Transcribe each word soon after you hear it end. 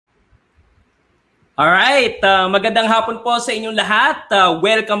Alright, magandang hapon po sa inyong lahat.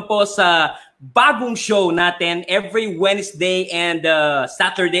 Welcome po sa bagong show natin every Wednesday and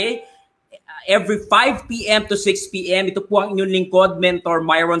Saturday. Every 5 p.m. to 6 p.m. Ito po ang inyong lingkod, Mentor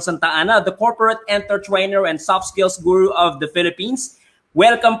Myron Santa Ana, the Corporate Enter Trainer and Soft Skills Guru of the Philippines.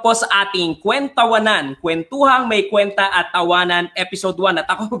 Welcome po sa ating Kwentuhanan, Kwentuhang May Kwenta at Tawanan Episode 1.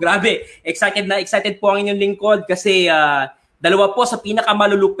 At ako, grabe, excited po ang inyong lingkod kasi dalawa po sa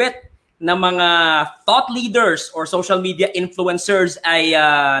pinakamalulupit na mga thought leaders or social media influencers ay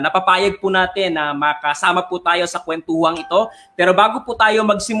napapayag po natin na makasama po tayo sa kwentuhang ito. Pero bago po tayo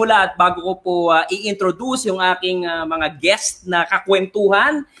magsimula at bago ko po i-introduce yung aking mga guest na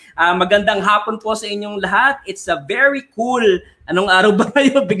kakwentuhan, magandang hapon po sa inyong lahat. It's a very cool, anong araw ba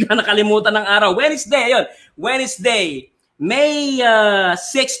ngayon? Bigla nakalimutan ng araw. Wednesday, yun. Wednesday, May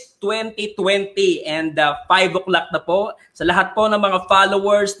 6, 2020 and 5 o'clock na po. Sa lahat po ng mga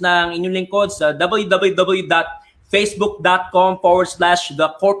followers ng inyong lingkod sa www.facebook.com/The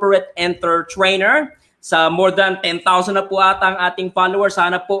Corporate Enter Trainer. Sa more than 10,000 na po ata ang ating followers.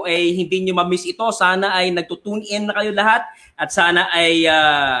 Sana po ay hindi nyo ma-miss ito. Sana ay nagtutune in na kayo lahat. At sana ay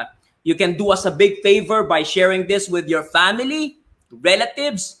you can do us a big favor by sharing this with your family,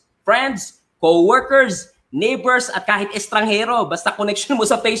 relatives, friends, co-workers, neighbors at kahit estranghero. Basta connection mo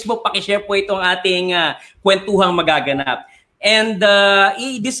sa Facebook, pakishare po itong ating kwentuhang magaganap. And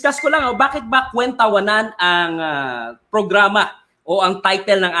i-discuss ko lang, bakit ba Kwentawanan ang programa o ang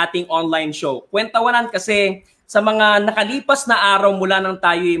title ng ating online show? Kwentawanan kasi sa mga nakalipas na araw mula nang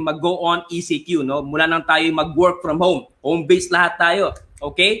tayo mag-go on ECQ, no? Mula nang tayo mag-work from home, home-based lahat tayo.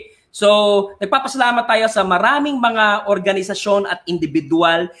 Okay? So, nagpapasalamat tayo sa maraming mga organisasyon at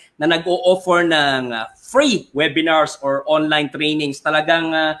individual na nag-o-offer ng free webinars or online trainings.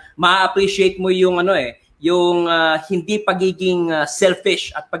 Talagang ma-appreciate mo yung yung hindi pagiging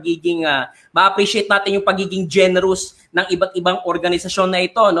selfish at pagiging ma-appreciate natin yung pagiging generous ng iba't ibang organisasyon na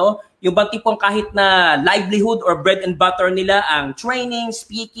ito, no? Yung bang tipong kahit na livelihood or bread and butter nila ang training,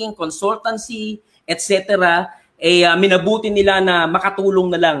 speaking, consultancy, etc., minabuti nila na makatulong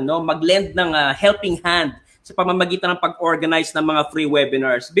na lang, no? Mag-lend ng helping hand sa pamamagitan ng pag-organize ng mga free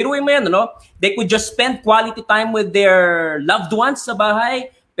webinars. Biruin mo yan, no? They could just spend quality time with their loved ones sa bahay,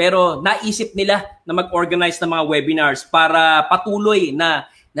 pero naisip nila na mag-organize ng mga webinars para patuloy na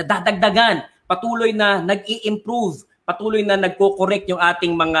nadadagdagan, patuloy na nag-i-improve, patuloy na nagko-correct yung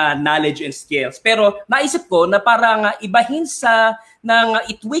ating mga knowledge and skills. Pero naisip ko na parang ibahin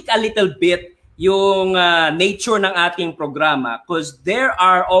itweak a little bit yung nature ng ating programa because there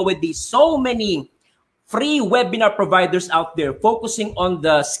are already so many free webinar providers out there focusing on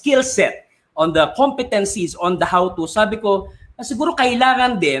the skill set, on the competencies, on the how-to. Sabi ko, siguro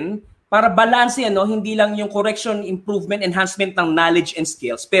kailangan din para balance yan, no? Hindi lang yung correction, improvement, enhancement ng knowledge and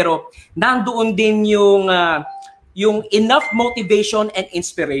skills, pero nandoon din yung enough motivation and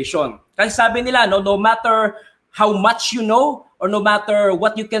inspiration. Kasi sabi nila, no matter how much you know, or no matter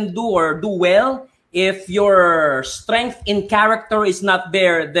what you can do or do well, if your strength in character is not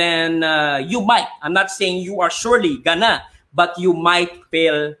there, then you might, I'm not saying you are surely gonna, but you might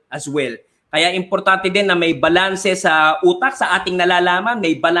fail as well. Kaya importante din na may balanse sa utak, sa ating nalalaman,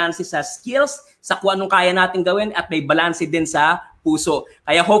 may balanse sa skills, sa kung anong kaya natin gawin, at may balanse din sa puso.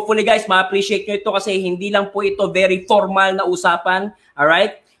 Kaya hopefully guys, ma-appreciate nyo ito kasi hindi lang po ito very formal na usapan.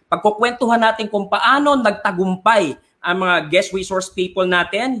 Alright? Pagkukwentuhan natin kung paano nagtagumpay ang mga guest resource people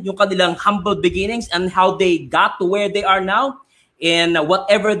natin, yung kanilang humble beginnings and how they got to where they are now, and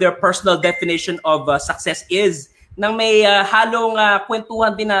whatever their personal definition of success is, nang may halong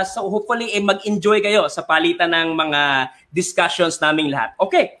kwentuhan din na so hopefully mag-enjoy kayo sa palitan ng mga discussions naming lahat.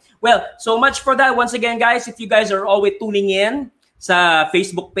 Okay, well, so much for that. Once again guys, if you guys are always tuning in sa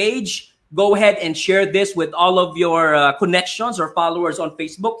Facebook page, go ahead and share this with all of your connections or followers on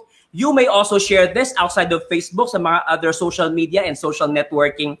Facebook. You may also share this outside of Facebook sa mga other social media and social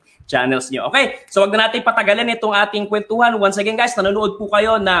networking channels nyo. Okay, so wag na natin patagalin itong ating kwentuhan. Once again guys, nanonood po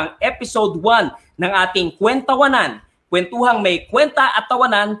kayo ng episode 1 ng ating Kwentawanan, Kwentuhang May Kwenta at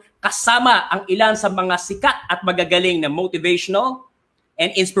Tawanan, kasama ang ilan sa mga sikat at magagaling na motivational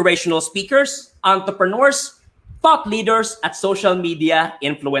and inspirational speakers, entrepreneurs, thought leaders, at social media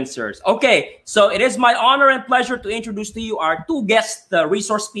influencers. Okay, so it is my honor and pleasure to introduce to you our two guest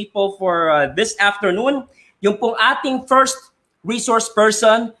resource people for this afternoon. Yung pong ating first resource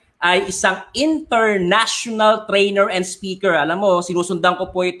person ay isang international trainer and speaker. Alam mo, sinusundan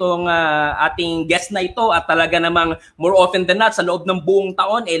ko po itong ating guest na ito at talaga namang more often than not, sa loob ng buong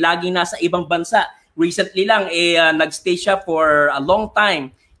taon, laging nasa ibang bansa. Recently lang, nagstay siya for a long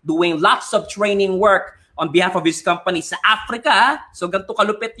time doing lots of training work on behalf of his company sa Africa. So ganito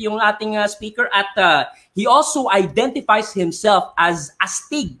kalupit yung ating speaker. At he also identifies himself as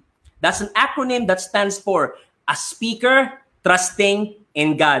A.S.T.I.G. That's an acronym that stands for a speaker trusting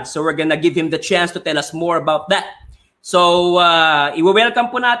in God. So we're gonna give him the chance to tell us more about that. So i-welcome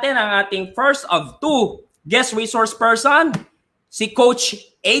po natin ang ating first of two guest resource person, si Coach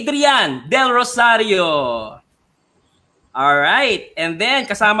Adrian Del Rosario. Alright. And then,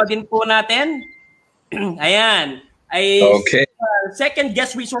 kasama din po natin, ayan, ay okay. Second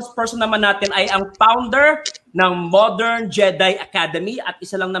guest resource person naman natin ay ang founder ng Modern Jedi Academy at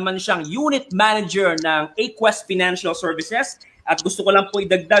isa lang naman siyang unit manager ng A+Quest Financial Services. At gusto ko lang po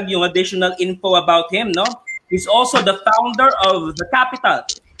idagdag yung additional info about him, no? He's also the founder of The Capital,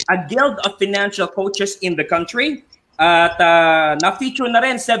 a guild of financial coaches in the country. At na-feature na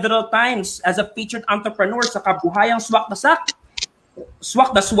rin several times as a featured entrepreneur sa kabuhayang Swak na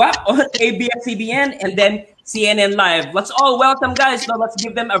Swak on ABS-CBN and then CNN Live. Let's all welcome, guys. So let's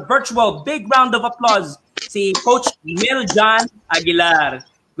give them a virtual big round of applause. Si Coach John Aguilar.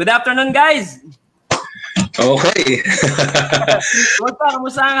 Good afternoon, guys. Okay.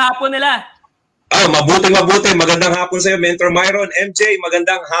 Kumusta ang hapon nila? Mabuti. Magandang hapon sa iyo, Mentor Myron. MJ,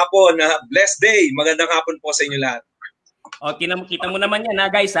 magandang hapon. Blessed day. Magandang hapon po sa inyo lahat. O, kita mo naman yan,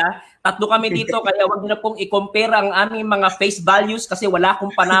 guys, ha? Tatlo kami dito, kaya wag niyo na pong i-compare ang aming mga face values kasi wala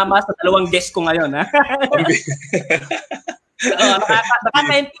akong panama sa dalawang desk ko ngayon, ha?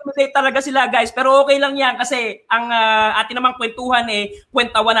 Nakaka-intimidate talaga sila, guys. Pero okay lang yan kasi ang atin namang kwentuhan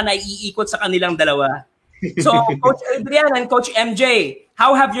Kwentuhanan na iikot sa kanilang dalawa. So, Coach Adrian and Coach MJ,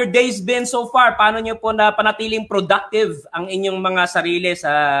 how have your days been so far? Paano nyo po na panatiling productive ang inyong mga sarili sa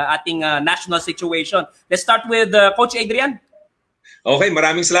ating national situation? Let's start with Coach Adrian. Okay,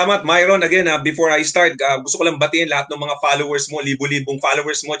 maraming salamat, Myron. Again, before I start, gusto ko lang batiin lahat ng mga followers mo, libo-libong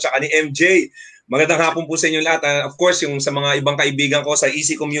followers mo, tsaka ni MJ. Magandang hapon po sa inyo lahat. Of course, yung sa mga ibang kaibigan ko sa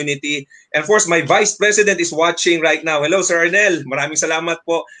EC community. And of course, my Vice President is watching right now. Hello, Sir Arnel. Maraming salamat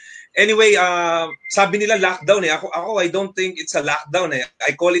po. Anyway, sabi nila lockdown Ako, I don't think it's a lockdown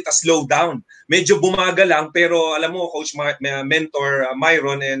I call it a slowdown. Medyo bumaga lang, pero alam mo, Coach Mentor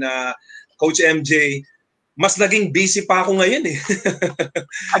Myron and Coach MJ, mas naging busy pa ako ngayon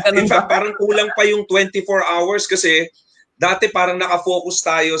In fact, parang kulang pa yung 24 hours kasi dati parang nakafocus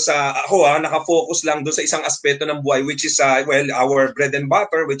tayo nakafocus lang doon sa isang aspeto ng buhay, which is well, our bread and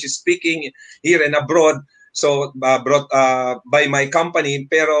butter, which is speaking here and abroad. So brought by my company,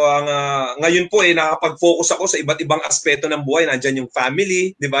 pero ang ngayon po nakapag-focus ako sa iba't ibang aspeto ng buhay. Nandiyan yung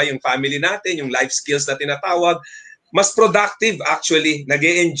family, 'di ba? Yung family natin, yung life skills na tinatawag. Mas productive actually.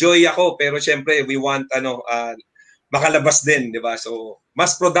 Nag-e-enjoy ako, pero syempre we want makalabas din, 'di ba? So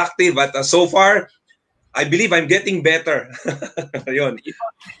mas productive at so far I believe I'm getting better. Ayun.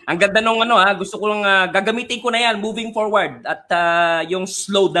 Ang ganda nung gusto ko lang gagamitin ko na yan moving forward at yung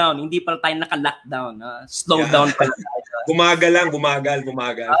slow down, hindi pala tayo naka-lockdown. Slow down pala tayo. Bumagal.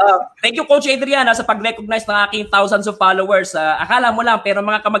 Thank you, Coach Adrian, sa pag-recognize ng aking thousands of followers. Akala mo lang, pero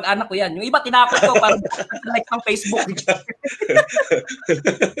mga kamag-anak ko yan. Yung iba tinapos ko para like ng Facebook.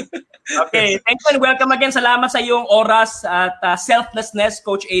 Okay, thank you and welcome again. Salamat sa iyong oras at selflessness,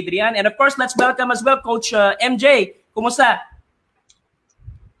 Coach Adrian. And of course, let's welcome as well Coach MJ. Kumusta?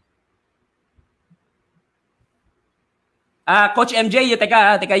 Coach MJ,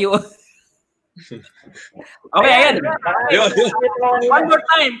 teka you. Okay, ayan. One more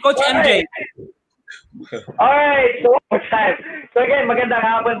time, Coach MJ. Alright, so one more time. So again, magandang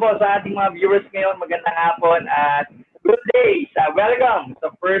hapon po sa ating mga viewers ngayon. Magandang hapon at good day. Welcome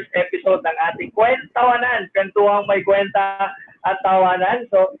sa first episode ng ating Tawanan, Kwentuhang May Kwenta at Tawanan.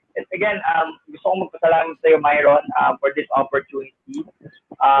 So again, gusto kong magpasalamat sa iyo, Myron, for this opportunity.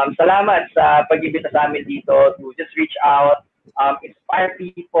 Salamat sa pag-ibita sa amin dito to just reach out, inspire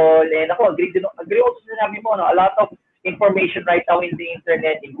people, and ako, agree also sa sinabi mo, a lot of information right now in the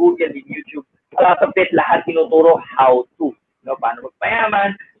internet, in Google, in YouTube, a lot of it, lahat tinuturo how to. Paano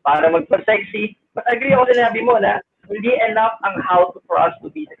magpayaman, paano magpa-sexy. But agree ako sa sinabi mo na hindi enough ang how to for us to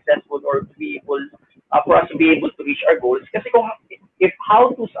be successful or to be able, for us to be able to reach our goals. Kasi if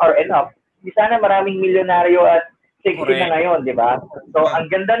how-tos are enough, di sana maraming milyonaryo at sexy na ngayon, di ba? So, ang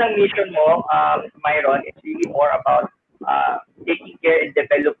ganda ng mission mo, Myron, it's really more about taking care and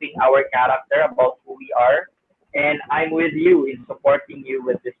developing our character about who we are. And I'm with you in supporting you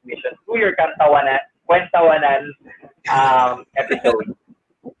with this mission through your Kwentuhanan episode.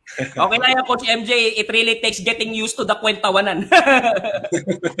 Okay lang yan, Coach MJ. It really takes getting used to the Kwentuhanan.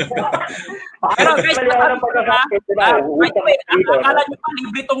 Pero guys, akala nyo pa,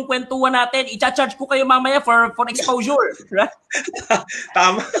 libre tong kwentuhan natin. I-charge ko kayo mamaya for exposure.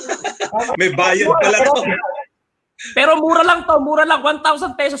 Tama. May bayad pala to. Pero mura lang to, mura lang.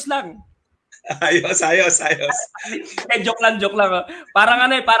 1,000 pesos lang. Ayos. Joke lang. Parang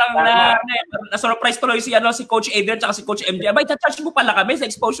na-surprise tuloy si Coach Adrian at si Coach MJ. Abay, charge mo pala kami sa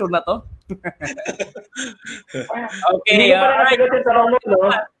exposure na to. Okay.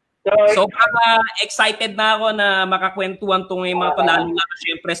 Sobrang excited na ako na makakwentuhan tong mga to, lalo na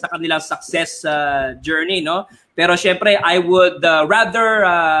syempre sa kanilang success journey, no? Pero syempre, I would rather,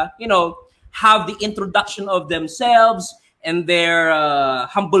 have the introduction of themselves and their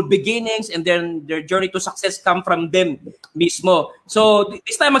humble beginnings and then their journey to success come from them mismo. So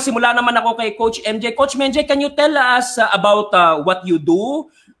this time magsimula naman ako kay Coach MJ. Coach MJ, can you tell us about what you do,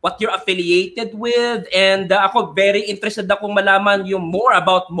 what you're affiliated with, and ako very interested akong malaman yung more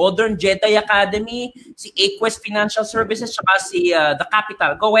about Modern Jedi Academy, si A+Quest Financial Services, saka si The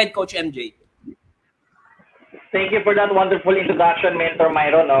Capital. Go ahead, Coach MJ. Thank you for that wonderful introduction, Mentor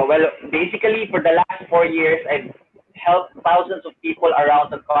Myron. Well, basically, for the last 4 years, I've helped thousands of people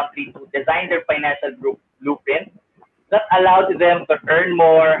around the country to design their financial blueprint that allowed them to earn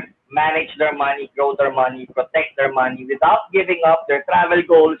more, manage their money, grow their money, protect their money without giving up their travel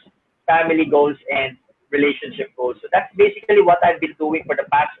goals, family goals, and relationship goals. So that's basically what I've been doing for the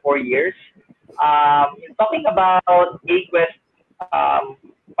past 4 years. In talking about A+Quest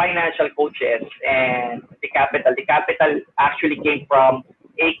financial coaches and the capital actually came from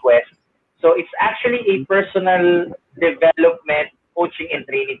A+Quest. So it's actually a personal development coaching and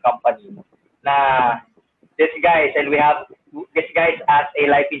training company. Na this guys as a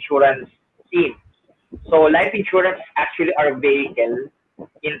life insurance team. So life insurance is actually our vehicle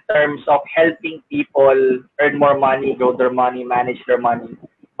in terms of helping people earn more money, grow their money, manage their money.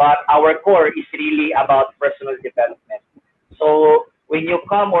 But our core is really about personal development. So when you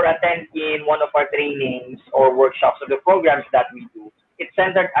come or attend in one of our trainings or workshops or the programs that we do, it's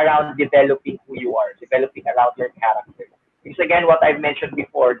centered around developing who you are, developing around your character. It's again what I've mentioned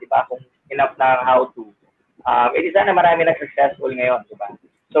before, di ba? Kung enough na how to. It is na marami na successful ngayon, di ba?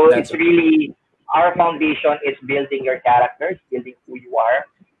 So it's really, our foundation is building your character, building who you are.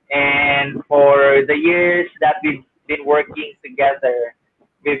 And for the years that we've been working together,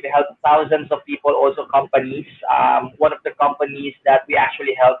 we've helped thousands of people, also companies. One of the companies that we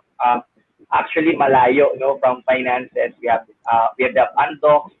actually help, actually malayo, from finances. We have the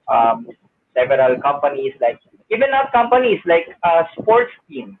Undocs, several companies, like even not companies, like sports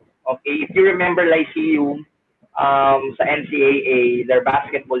team. Okay, if you remember Lyceum, sa NCAA, their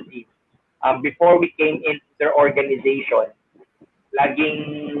basketball team, before we came into their organization,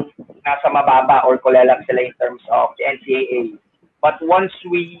 laging nasa mababa or kulelang sila in terms of the NCAA. But once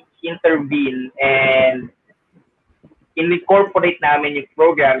we intervene and incorporate namin yung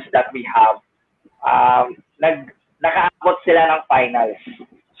programs that we have, nakaabot sila ng finals.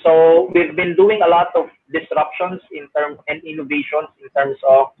 So we've been doing a lot of disruptions in terms and innovations in terms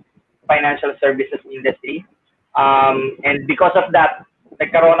of financial services industry. And because of that,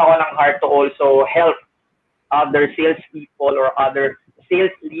 nagkaroon ako ng heart to also help other salespeople or other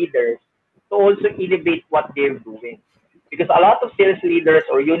sales leaders to also innovate what they're doing. Because a lot of sales leaders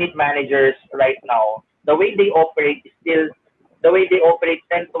or unit managers right now, the way they operate is still the way they operate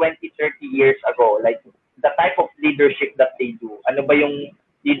 10, 20, 30 years ago. Like the type of leadership that they do. Ano ba yung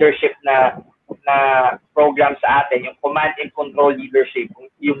leadership na program sa atin? Yung command and control leadership.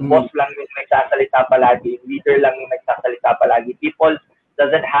 Yung boss lang yung nagsasalita palagi. Yung leader lang yung nagsasalita palagi. People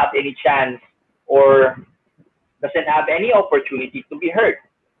doesn't have any chance or doesn't have any opportunity to be heard.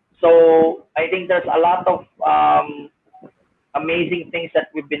 So I think there's a lot of amazing things that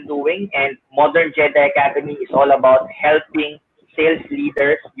we've been doing, and Modern Jedi Academy is all about helping sales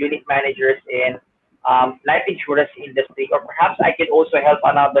leaders, unit managers in life insurance industry, or perhaps I can also help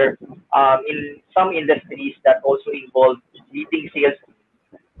another in some industries that also involve leading sales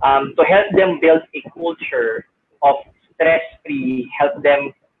to help them build a culture of stress-free, help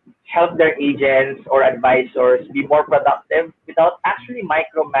their agents or advisors be more productive without actually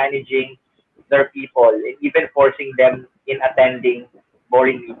micromanaging their people and even forcing them in attending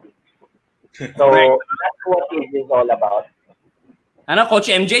boring meetings. So that's what it is all about. Coach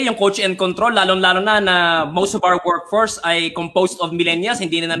MJ, yung coach and control, lalong-lalo na most of our workforce ay composed of millennials,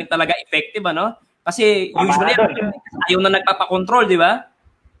 hindi na talaga effective, ano? Kasi usually, ayaw na nagpapakontrol, di ba?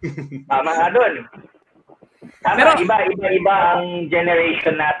 Tama nga dun. Pero iba ang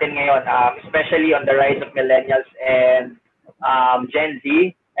generation natin ngayon, especially on the rise of millennials and Gen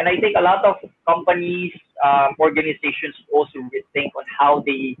Z. And I think a lot of companies, organizations also rethink on how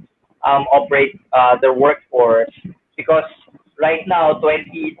they operate their workforce, because right now,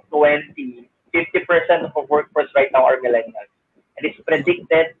 2020, 50% of our workforce right now are millennials. And it's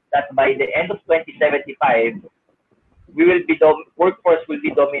predicted that by the end of 2075, workforce will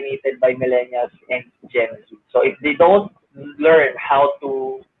be dominated by millennials and Gen Z. So if they don't learn how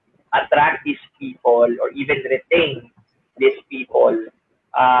to attract these people or even retain these people,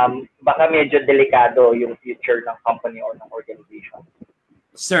 baka medyo delikado yung future ng company or ng organization.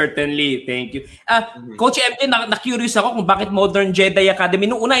 Certainly, thank you. Coach MJ, na-curious ako kung bakit Modern Jedi Academy.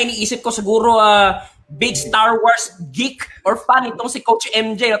 Noong una, iniisip ko siguro big Star Wars geek or fan itong si Coach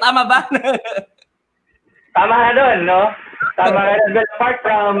MJ. Tama ba? Tama na doon, no? Tama na doon. But apart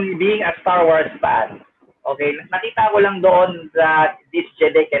from being a Star Wars fan, okay, nakita ko lang doon that this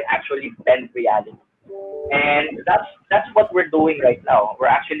Jedi can actually bend reality. And that's what we're doing right now. We're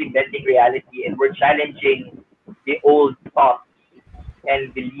actually bending reality and we're challenging the old thoughts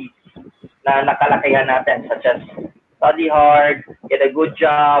and beliefs na nakalakihan natin, such as study hard, get a good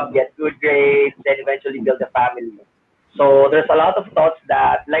job, get good grades, and eventually build a family. So there's a lot of thoughts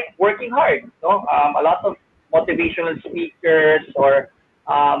that, like working hard, no? A lot of motivational speakers or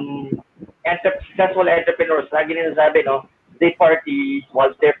successful entrepreneurs, lagi nila sabi, no? They party,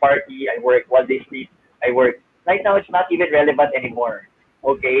 while they party, I work. While they sleep, I work. Right now, it's not even relevant anymore.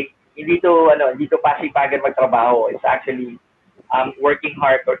 Okay? Hindi to pasipagan magtrabaho. It's actually working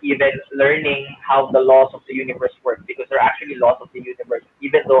hard or even learning how the laws of the universe work, because there are actually laws of the universe,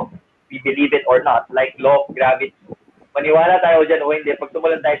 even though we believe it or not, like law of gravity. Maniwala tayo dyan o hindi, pag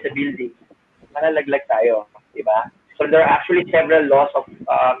tumulan tayo sa building, malalaglag tayo, di ba? So there are actually several laws of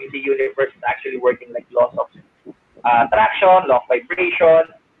in the universe actually working, like laws of attraction, law of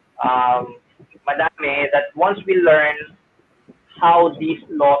vibration, madami, that once we learn how these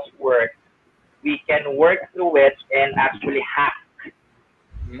laws work, we can work through it and actually hack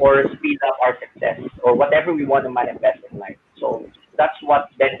or speed up our success or whatever we want to manifest in life. So that's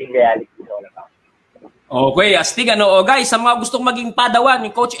what bending reality is all about. Okay, astig guys, sa mga gustong maging padawan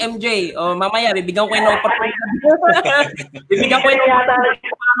ni Coach MJ, mamaya bibigyan ko kayo ng opportunity. Bibigyan ko kayo ng opportunity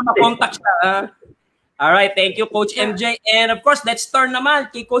para ma-contact siya. All right, thank you Coach MJ. And of course, let's turn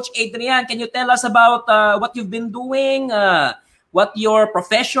naman kay Coach Adrian. Can you tell us about what you've been doing? What your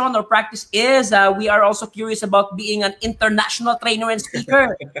profession or practice is? We are also curious about being an international trainer and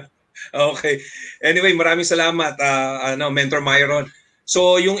speaker. Okay. Anyway, maraming salamat, Mentor Myron.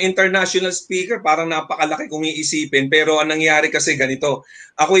 So, yung international speaker, parang napakalaki kung iisipin. Pero ang nangyari kasi ganito.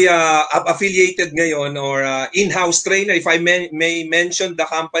 Ako'y affiliated ngayon or in-house trainer. If I may mention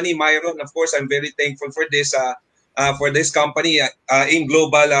the company, Myron, of course, I'm very thankful for this. For this company in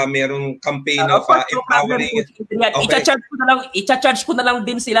global, merong campaign of empowering. Okay. I-charge ko na lang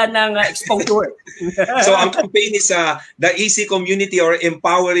din sila ng exposure. So ang campaign is the easy community or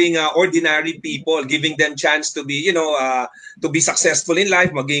empowering ordinary people, giving them chance to be, to be successful in life,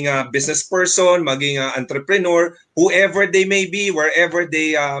 maging business person, maging entrepreneur, whoever they may be, wherever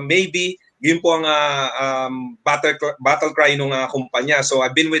they may be. Yun po ang battle cry ng kumpanya. So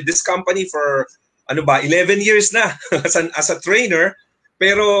I've been with this company for 11 years na as a trainer,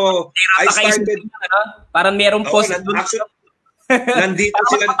 pero I started parang merong post nandito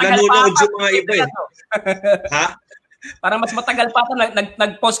sila, nanonood yung mga iba eh. Ha? Parang mas matagal pa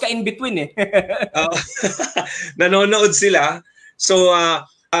nag-post ka in between eh. Nanonood sila. So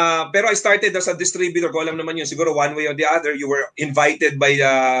pero I started as a distributor. Ko alam naman yun, siguro one way or the other, you were invited by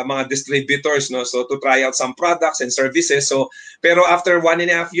mga distributors, no? So to try out some products and services. So pero after 1.5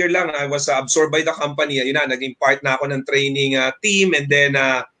 years lang, I was absorbed by the company. Yun na, naging part na ako ng training team. And then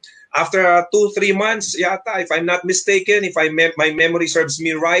after 2-3 months, yata, if I'm not mistaken, if my memory serves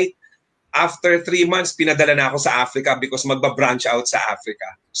me right, after 3 months, pinadala na ako sa Africa because magba-branch out sa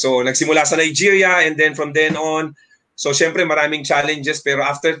Africa. So nagsimula sa Nigeria, and then from then on, so syempre maraming challenges, pero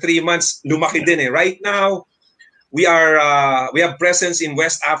after 3 months, lumaki din eh. Right now, we have presence in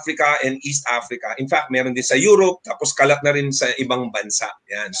West Africa and East Africa. In fact, meron din sa Europe, tapos kalat na rin sa ibang bansa.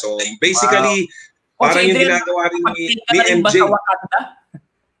 Yan. So basically, parang yung ginagawa rin ni MJ.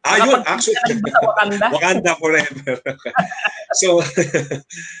 Yun, actually, Wakanda forever. So,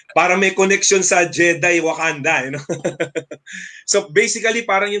 parang may connection sa Jedi Wakanda. So, basically,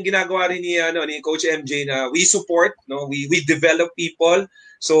 parang yung ginagawa rin ni Coach MJ na we support, we develop people.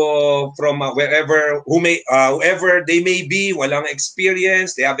 So, from whoever they may be, walang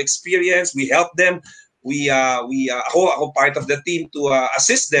experience, they have experience, we help them. Ako part of the team to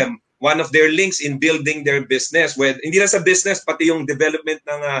assist them. One of their links in building their business. Hindi lang sa business, pati yung development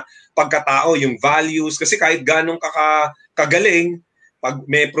ng pagkatao, yung values. Kasi kahit ganong kagaling, pag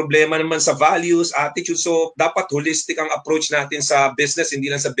may problema naman sa values, attitude, so dapat holistic ang approach natin sa business, hindi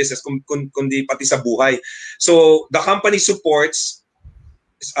lang sa business, kundi pati sa buhay. So the company supports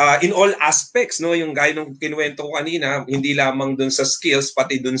in all aspects, no, yung gaya ng kinuwento ko kanina, hindi lamang dun sa skills,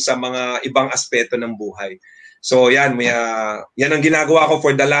 pati dun sa mga ibang aspeto ng buhay. So yan, yan ang ginagawa ko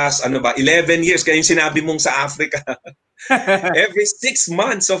for the last 11 years. Kaya yung sinabi mong sa Africa, every 6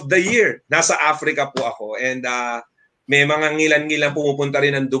 months of the year, nasa Africa po ako. And may mga ngilan-ngilan pumupunta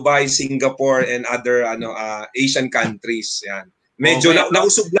rin ng Dubai, Singapore, and other Asian countries. Yan. Medyo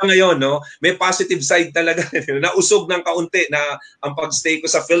nausog lang ngayon, no? May positive side talaga. Nausog ng kaunti na ang pagstay ko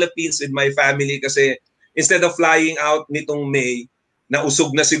sa Philippines with my family kasi instead of flying out nitong May,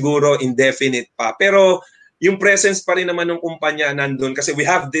 nausog na siguro indefinite pa. Pero yung presence pa rin naman ng kumpanya nandun kasi we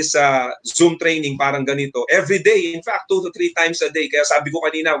have this Zoom training parang ganito every day, in fact 2 to 3 times a day. Kaya sabi ko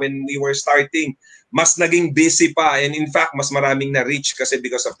kanina when we were starting, mas naging busy pa and in fact mas maraming na-reach kasi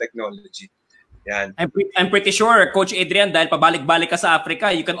because of technology. Yan. I'm pretty sure, Coach Adrian, dahil pabalik-balik ka sa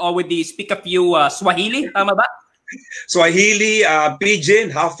Africa, you can already speak a few Swahili, tama ba? Swahili, Pidgin,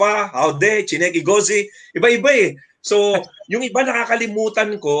 Hafa, Haude, Chinegi Gozi, iba-iba eh. So, yung iba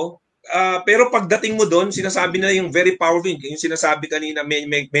nakakalimutan ko, pero pagdating mo doon, sinasabi na yung very powerful, yung sinasabi kanina, may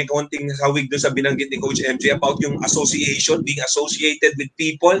konting hawig doon sa binanggit ni Coach MJ about yung association, being associated with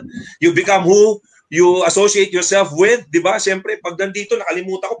people. You become who you associate yourself with, di ba? Siyempre, pag nandito,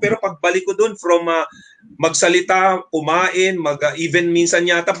 nakalimutan ko, pero pagbalik ko doon from magsalita, kumain, even minsan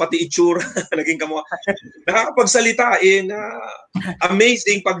yata, pati itsura, naging kamukha. Nakakapagsalita,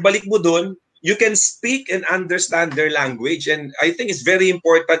 amazing, pagbalik mo doon, you can speak and understand their language. And I think it's very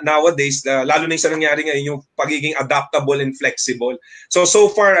important nowadays, lalo na yung sa nangyari ngayon, yung pagiging adaptable and flexible. So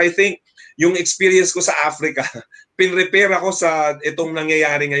far, I think, yung experience ko sa Africa, pinrepare ako sa itong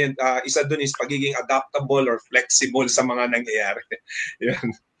nangyayari ngayon. Isa dun is pagiging adaptable or flexible sa mga nangyayari.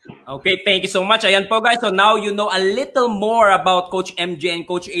 Yan. Okay, thank you so much. Ayan po guys, so now you know a little more about Coach MJ and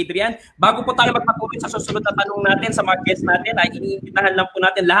Coach Adrian. Bago po tayo magpatuloy sa susunod na tanong natin sa mga guests natin, ay iniimbitahan lang po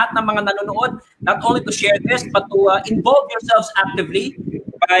natin lahat ng mga nanonood not only to share this but to involve yourselves actively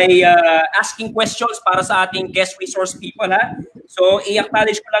by asking questions para sa ating guest resource people. So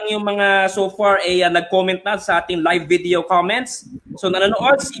i-acknowledge ko lang yung mga so far nag-comment na sa ating live video comments. So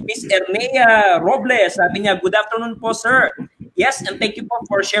nanonood si Miss Ernea Robles, sabi niya, good afternoon po sir. Yes, and thank you po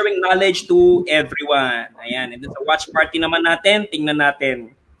for sharing knowledge to everyone. Ayan, and sa watch party naman natin, tingnan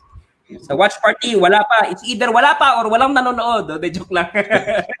natin. Sa watch party, wala pa. It's either wala pa or walang nanonood. De joke lang.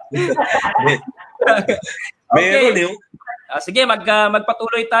 Meron yung sige,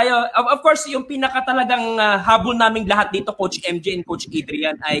 magpatuloy tayo. Of course, yung pinaka-talagang habol naming lahat dito, Coach MJ and Coach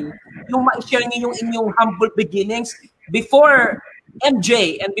Adrian, ay yung ma-share niyo yung inyong humble beginnings before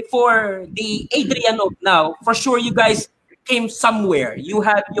MJ and before the Adrian of now. For sure, you guys came somewhere. You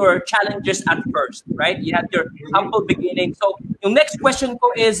had your challenges at first, right? You had your humble beginning. So, yung next question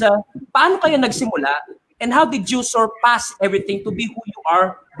ko is, paano kayo nagsimula and how did you surpass everything to be who you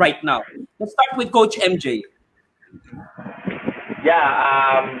are right now? Let's start with Coach MJ.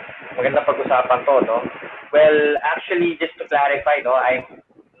 Yeah, maganda pag-usapan to, no? Well, actually, just to clarify, no, I'm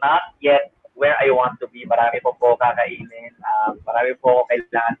not yet where I want to be. Marami po kakainin. Marami po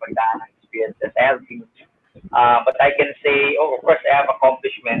kailangan pagdaan ng experiences. I have things. But I can say, of course, I have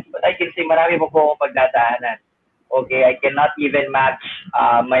accomplishments, but I can say marami po pagdadaanan. Okay, I cannot even match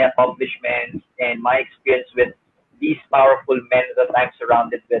my accomplishments and my experience with these powerful men that I'm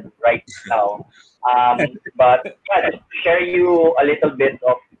surrounded with right now. But yeah, just to share you a little bit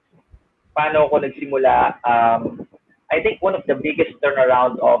of paano ako nagsimula. I think one of the biggest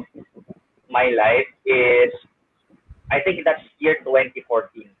turnaround of my life is, I think that's year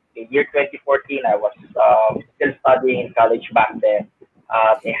 2014. In year 2014, I was still studying in college back then.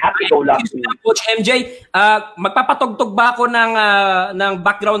 Happy-go-lucky. Coach MJ, magpapatugtog ba ako ng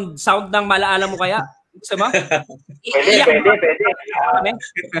background sound ng malaala mo kaya? Gusto mo? Pwede.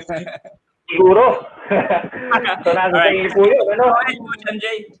 Siguro. So, nasa sa inyo po yun. Ano? Coach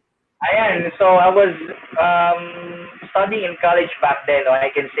MJ. Ayan, so I was studying in college back then. No?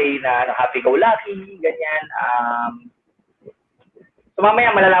 I can say na happy-go-lucky, ganyan. So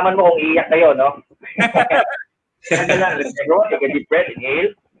mamaya malalaman mo kung iiyak kayo, no? Ano lang, let's go, take a deep breath,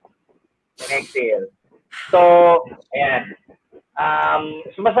 inhale, and exhale. So, ayan.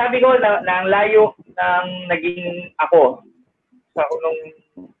 So masabi ko na ang layo ng naging ako sa nung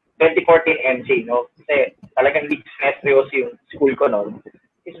 2014 MC, no? Kasi talagang hindi seryoso yung school ko noon.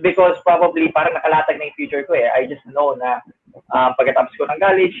 It's because probably parang nakalatag na yung future ko eh. I just know na pagkatapos ko ng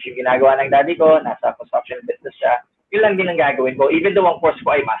college, yung ginagawa ng daddy ko, nasa construction business siya, yun lang din ang gagawin ko, even though ang course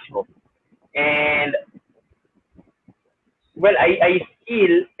ko ay mass ko. And well, I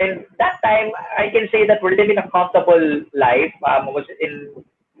feel, and that time, I can say that we're living a comfortable life. I was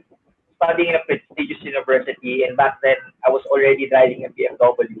studying in a prestigious university, and back then, I was already driving a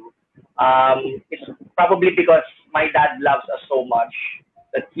BMW. It's probably because my dad loves us so much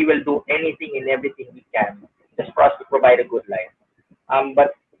that he will do anything and everything he can just for us to provide a good life.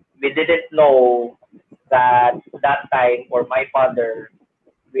 But we didn't know that that time, or my father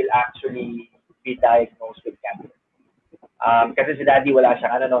will actually be diagnosed with cancer. Kasi si daddy wala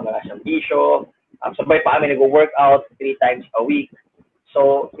siyang ano, no, wala siyang bisyo. Sabay pa kami nag-workout 3 times a week.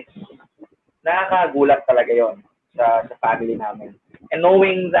 So, it's nakakagulat talaga yon sa family namin. And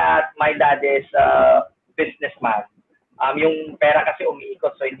knowing that my dad is a businessman, yung pera kasi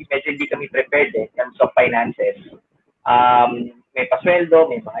umiikot, so medyo hindi kami prepared in terms of finances. May pasweldo,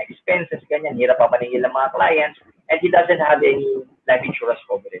 may mga expenses, ganyan, hirap pa maningil ng mga clients, and he doesn't have any life insurance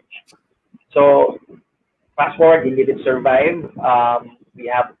coverage. So, fast forward, he didn't survive.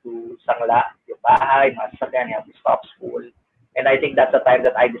 We have to sangla yung bahay, masasakyan, we have to stop school. And I think that's the time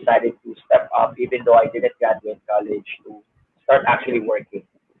that I decided to step up, even though I didn't graduate college, to start actually working.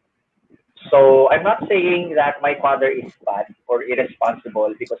 So I'm not saying that my father is bad or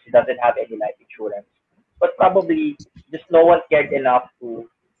irresponsible because he doesn't have any life insurance, but probably just no one cared enough to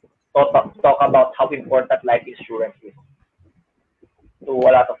talk about how important life insurance is to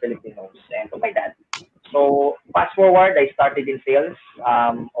a lot of Filipinos and to my dad. So fast forward, I started in sales.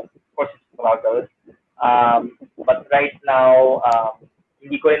 Of course, it's struggle. But right now,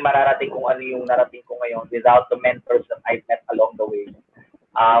 hindi ko rin mararating kung ano yung narating ko ngayon without the mentors that I've met along the way.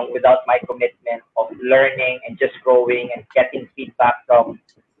 Without my commitment of learning and just growing and getting feedback from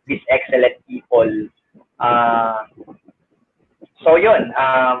these excellent people. So yun,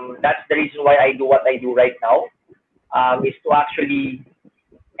 that's the reason why I do what I do right now, is to actually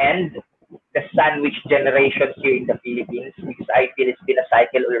end the sandwich generations here in the Philippines, because I feel it's been a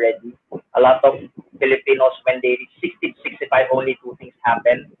cycle already. A lot of Filipinos, when they reach 60 to 65, only 2 things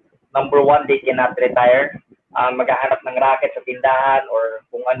happen. Number 1, they cannot retire. Maghahanap ng racket sa tindahan or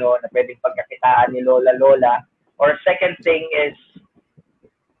kung ano na pwedeng pagkakitaan ni lola. Or second thing is,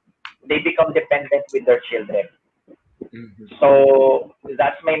 they become dependent with their children. So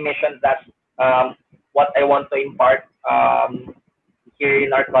that's my mission. That's what I want to impart here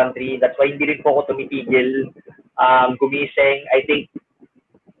in our country. That's why hindi rin po ako tumitigil gumising. I think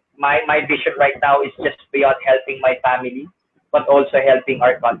my vision right now is just beyond helping my family, but also helping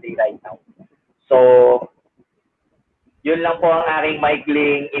our country right now. So, yun lang po ang aking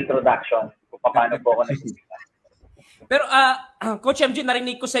maikling introduction kung paano po ako nagsimula. Pero Coach MJ,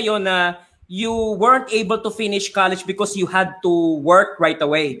 narinig ko sa iyo na you weren't able to finish college because you had to work right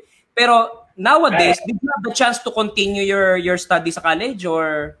away. Pero nowadays, did you have the chance to continue your study sa college,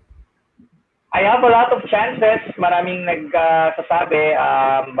 or? I have a lot of chances. Maraming nagsasabi,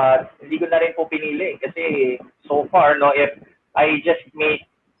 but hindi ko na rin po pinili kasi so far, no, if I just may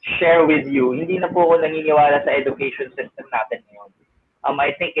share with you, hindi na po ako naniniwala sa education system natin ngayon.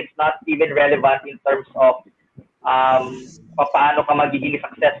 I think it's not even relevant in terms of paano ka magiging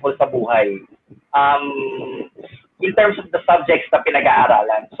successful sa buhay. In terms of the subjects na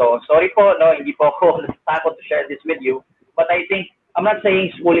pinag-aaralan. So, sorry po, no, hindi po ako natakot to share this with you. But I think, I'm not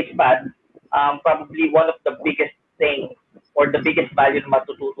saying school is bad. Probably one of the biggest things or the biggest value na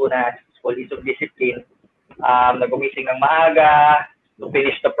matututo na sa school is of discipline. Na gumising ng maaga, to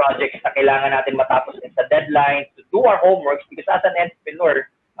finish the projects na kailangan natin matapos sa deadline, to do our homeworks, because as an entrepreneur,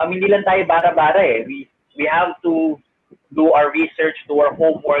 hindi lang tayo bara-bara eh. We have to do our research, do our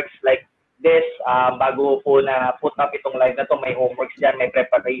homeworks like this, bago po na put up itong live na to, may homeworks dyan, may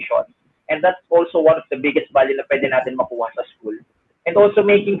preparation. And that's also one of the biggest value na pwede natin makuha sa school. And also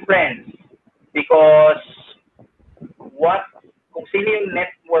making friends. Because kung sino yung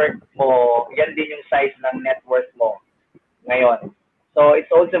network mo, yan din yung size ng network mo ngayon. So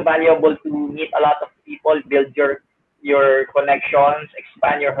it's also valuable to meet a lot of people, build your connections,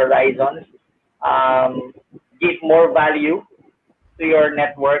 expand your horizons, give more value to your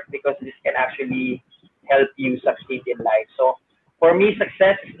network, because this can actually help you succeed in life. So for me,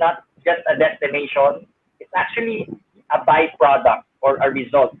 success is not just a destination. It's actually a byproduct or a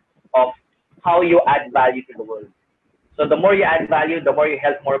result of how you add value to the world. So the more you add value, the more you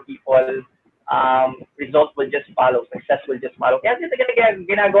help more people, results will just follow, success will just follow. Kaya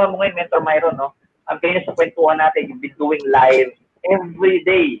ginagawa mo ngayon, Mentor Myron, no? Kaya sa kwentuhan natin, you've been doing live every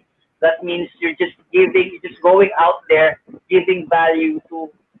day. That means you're just going out there, giving value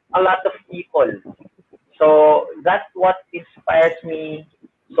to a lot of people. So that's what inspires me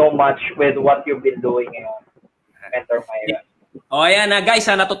so much with what you've been doing, Mentor Myron. O ayan guys,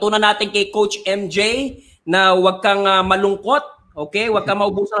 natutunan natin kay Coach MJ na huwag kang malungkot, okay? Huwag kang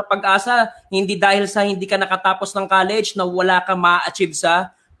maubusan ng pag-asa, hindi dahil sa hindi ka nakatapos ng college na wala kang ma-achieve sa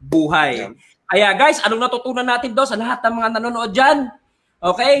buhay. Kaya guys, anong natutunan natin doon sa lahat ng mga nanonood dyan?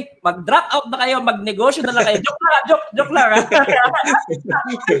 Okay? Mag-drop out na kayo, magnegosyo na lang kayo. Joke lang. Joke lang.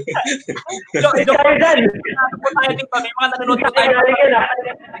 May mga nanonood po tayo.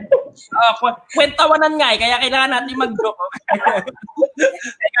 Kwentawanan nga kaya kailangan natin mag-joke.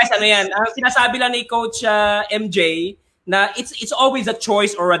 Guys, ano yan? Ang sinasabi lang ni Coach MJ na it's always a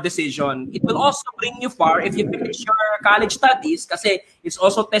choice or a decision. It will also bring you far if you finish your college studies kasi it's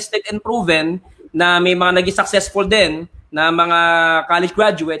also tested and proven na may mga naging successful din na mga college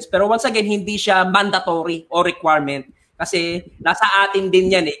graduates. Pero once again, hindi siya mandatory or requirement. Kasi nasa atin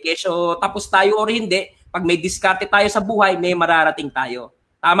din yan eh. Kaya tapos tayo or hindi, pag may diskarte tayo sa buhay, may mararating tayo.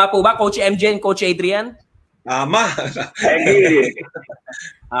 Tama po ba, Coach MJ and Coach Adrian? Tama.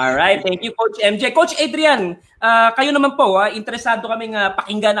 Alright, thank you, Coach MJ. Coach Adrian, kayo naman po, interesado kaming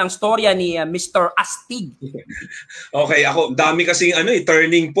pakinggan ang storya ni Mr. A.S.T.I.G. Okay, ako, dami kasing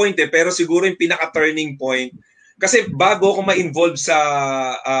turning point eh. Pero siguro yung pinaka-turning point, kasi bago ako ma-involve sa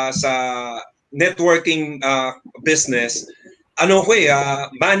networking business,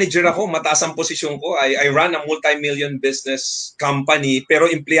 manager ako, mataas ang posisyon ko. I run a multi-million business company, pero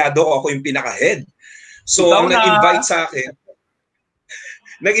empleyado ako yung pinaka-head. So, ang nag-invite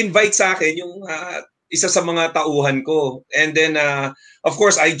sa akin yung isa sa mga tauhan ko. And then, of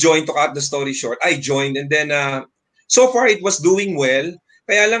course, I joined, to cut the story short. I joined, and then, so far, it was doing well.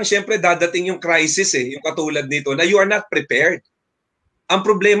 Kaya lang, syempre, dadating yung crisis yung katulad nito, na you are not prepared. Ang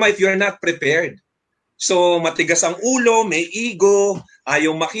problema, if you are not prepared. So, matigas ang ulo, may ego,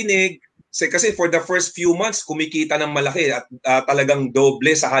 ayaw makinig. Kasi for the first few months, kumikita ng malaki at talagang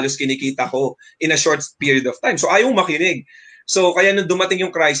doble sa halos kinikita ko in a short period of time. So, ayaw makinig. So, kaya nung dumating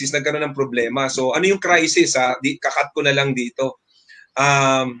yung crisis, nagkaroon ng problema. So, ano yung crisis? Kakat ko na lang dito.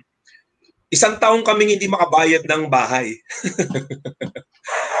 1 taong kaming hindi makabayad ng bahay.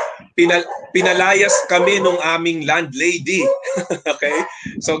 Pinalayas kami nung aming landlady. Okay?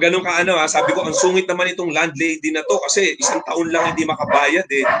 So ganun ka sabi ko, ang sungit naman itong landlady na to kasi 1 taon lang hindi makabayad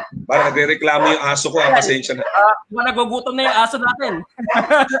eh. Para nagrereklamo yung aso ko, pasensya na. Nagugutom na yung aso natin.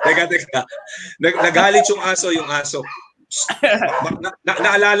 Teka. Nagalit yung aso.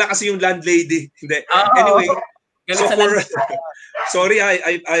 Naalala kasi yung landlady. Hindi. Anyway, so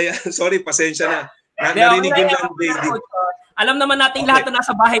sorry, pasensya na. Narinig yung landlady. Alam naman nating lahat na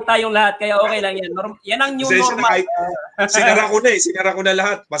nasa bahay tayong lahat, kaya okay lang yan. Yan ang new normal. Sinara ko na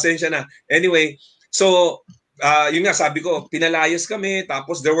lahat. Pasensya na. Anyway, so, yun nga, sabi ko, pinalayas kami.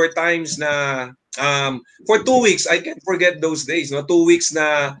 Tapos there were times na, for 2 weeks, I can't forget those days, no? 2 weeks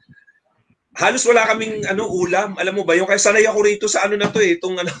na, halos wala kaming ulam. Alam mo ba, yung kaya sanay ako rito sa na to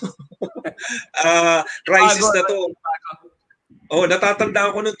itong crisis na to.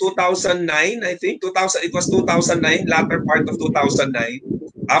 Natatandaan ko noong 2009, I think. It was 2009, latter part of 2009.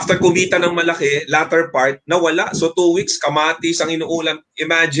 After kumita ng malaki, latter part, nawala. So 2 weeks, kamatis ang inuulam.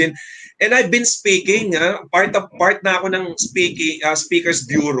 Imagine. And I've been speaking, part na ako ng speakers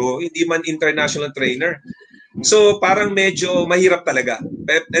bureau, hindi man international trainer. So parang medyo mahirap talaga.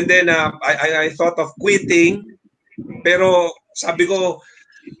 And then I thought of quitting. Pero sabi ko,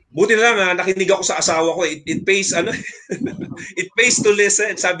 buti na lang nakinig ako sa asawa ko. It pays it pays to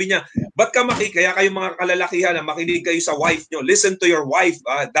listen. Sabi niya, ba't ka kaya kayong mga kalalakihan na makinig kayo sa wife nyo? Listen to your wife.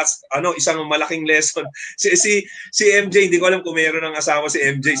 That's isang malaking lesson. Si MJ, hindi ko alam kung mayroon ng asawa si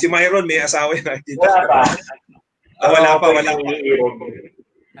MJ. Si Myron may asawa yun. Wala pa.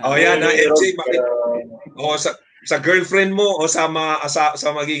 Yan, MJ, sa girlfriend mo o sa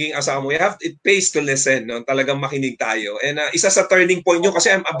magiging asawa mo, it pays to listen. No? Talagang makinig tayo. And isa sa turning point nyo,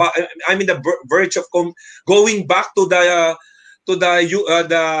 kasi I'm in the verge of going back to the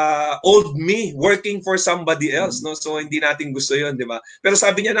old me working for somebody else. No? So hindi natin gusto yun, di ba? Pero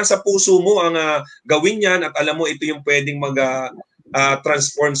sabi niya, nasa puso mo ang gawin yan at alam mo ito yung pwedeng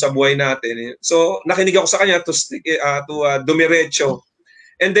transform sa buhay natin. So nakinig ako sa kanya to dumiretso.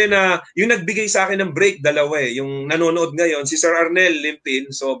 And then, yung nagbigay sa akin ng break, dalawa yung nanonood ngayon, si Sir Arnel Limpin.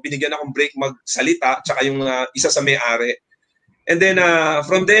 So, binigyan akong break magsalita, tsaka yung isa sa may-ari. And then,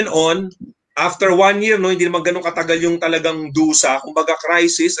 from then on, after 1 year, hindi naman ganun katagal yung talagang dusa. Kumbaga,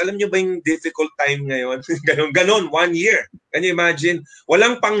 crisis. Alam nyo ba yung difficult time ngayon? Ganon, 1 year. Can you imagine?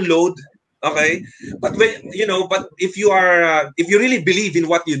 Walang pang-load. Okay? But but if you really believe in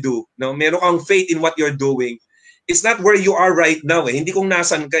what you do, meron kang faith in what you're doing, it's not where you are right now Hindi kung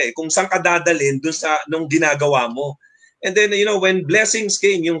nasan ka Kung saan ka dadalhin dun sa nung ginagawa mo. And then, when blessings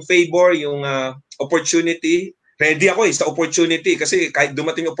came, yung favor, yung opportunity, ready ako sa opportunity kasi kahit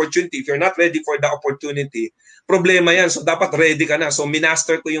dumating opportunity, if you're not ready for the opportunity, problema yan. So dapat ready ka na. So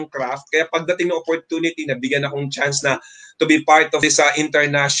minaster ko yung craft. Kaya pagdating ng opportunity, nabigyan akong chance na to be part of this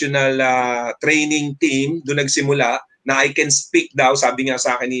international training team, doon nagsimula, na I can speak daw, sabi nga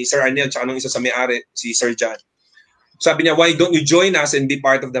sa akin ni Sir Arnel, tsaka nung isa sa may-ari, si Sir John. Sabi niya, why don't you join us and be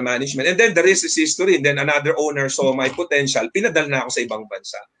part of the management? And then the rest is history. And then another owner saw my potential, pinadala na ako sa ibang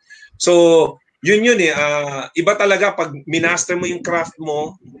bansa. So, yun eh, iba talaga pag minaster mo yung craft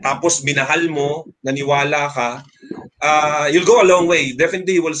mo, tapos minahal mo, naniwala ka, you'll go a long way.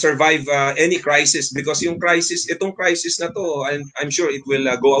 Definitely you will survive any crisis because yung crisis, itong crisis na to, I'm sure it will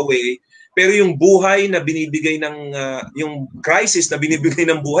go away. Pero yung buhay na binibigay ng, yung crisis na binibigay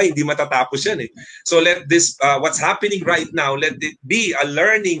ng buhay, hindi matatapos yan eh. So let this, what's happening right now, let it be a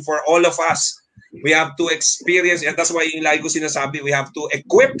learning for all of us. We have to experience, and that's why yung lagi ko sinasabi, we have to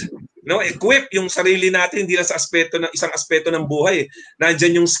equip yung sarili natin, hindi lang sa aspeto ng isang aspeto ng buhay.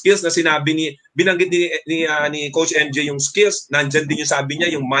 Nandiyan yung skills na sinabi binanggit ni Coach MJ, yung skills, nandiyan din yung sabi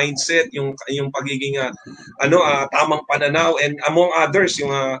niya, yung mindset, yung pagiging tamang pananaw, and among others,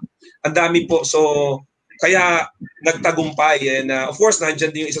 yung ang dami po. So kaya nagtagumpay, and of course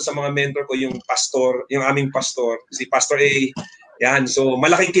nandiyan din yung isa sa mga mentor ko, yung pastor, yung aming pastor, si Pastor A. Yan, so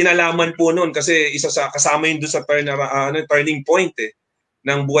malaking kinalaman po noon kasi isa sa kasama yun doon sa turning point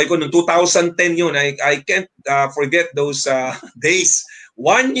ng buhay ko. Noong 2010 yun, I can't forget those days.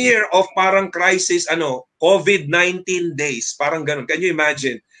 1 year of parang crisis, COVID-19 days, parang ganun. Can you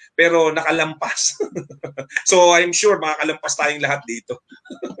imagine? Pero nakalampas. So I'm sure makakalampas tayong lahat dito.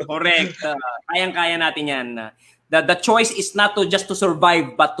 Correct. Kayang-kaya natin yan. The choice is not to just to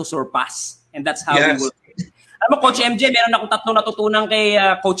survive but to surpass. And that's how we will. Alam mo, Coach MJ, meron akong tatlong natutunan kay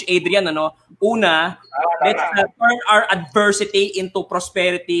Coach Adrian. Una, let's turn our adversity into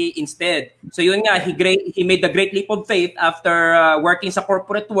prosperity instead. So yun nga, he made the great leap of faith after working sa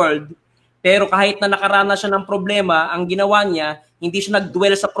corporate world. Pero kahit na nakaranas siya ng problema, ang ginawa niya, hindi siya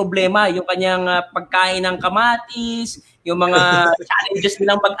nag-dwell sa problema. Yung kanyang pagkain ng kamatis, yung mga challenges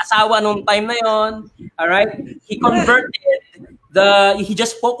nilang mag-asawa noong time na yon. Alright? He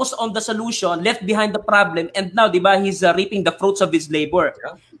just focused on the solution, left behind the problem, and now, di ba, he's reaping the fruits of his labor.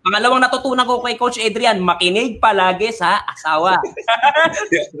 Yeah. Pangalawang natutunan ko kay Coach Adrian, makinig palagi sa asawa.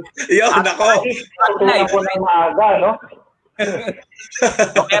 Yun, nako. Natutunan ko na maaga, no?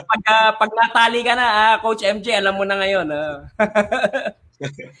 Okay, pag natali ka na, Coach MJ, alam mo na ngayon.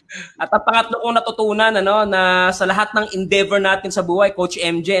 At ang pangatlo kong natutunan, na sa lahat ng endeavor natin sa buhay, Coach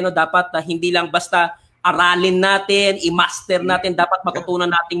MJ, dapat hindi lang basta aralin natin, i-master natin, dapat matutunan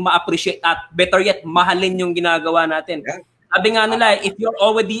nating ma-appreciate at better yet, mahalin yung ginagawa natin. Yeah. Sabi nga nila, if you're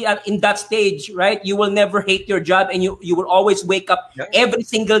already in that stage, right, you will never hate your job and you will always wake up every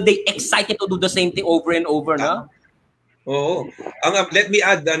single day excited to do the same thing over and over, no? Oo. Let me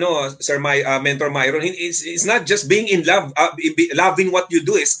add, Sir Mentor Myron, it's not just being in love, loving what you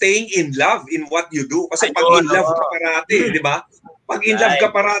do, staying in love in what you do. Kasi pag in love ka parati, di ba? Pag in love ka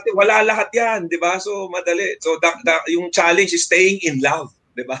parati, wala lahat yan, di ba? So, madali. So, yung challenge is staying in love,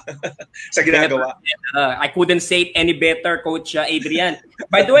 di ba? Sa ginagawa. I couldn't say it any better, Coach Adrian.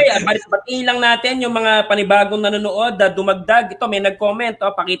 By the way, batiin lang natin yung mga panibagong nanonood, dumagdag. Ito, may nag-comment.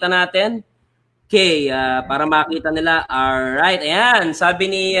 Pakita natin. Okay, para makita nila. Alright, ayan. Sabi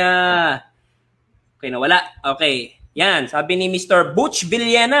ni... okay, nawala. Okay. Yan, sabi ni Mr. Butch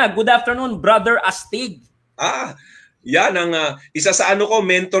Villena. Good afternoon, Brother A.S.T.I.G. Yan ang isa sa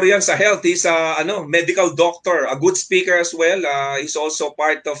mentor yan sa health. He's medical doctor, a good speaker as well. He's also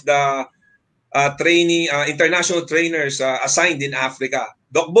part of the international trainers assigned in Africa.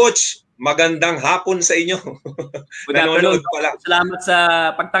 Doc Butch, magandang hapon sa inyo. Good afternoon. Salamat sa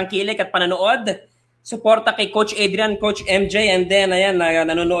pagtangkilik at pananood. Suporta kay Coach Adrian, Coach MJ, and then ayan,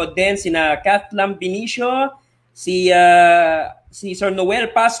 nanonood din sina Kathlam Benicio, si Sir Noel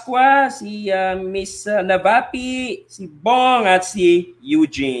Pasqua, si Miss Lavapi, si Bong, at si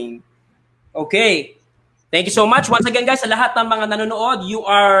Eugene. Okay. Thank you so much. Once again, guys, sa lahat ng mga nanonood, you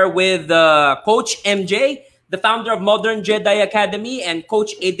are with Coach MJ, the founder of Modern Jedi Academy, and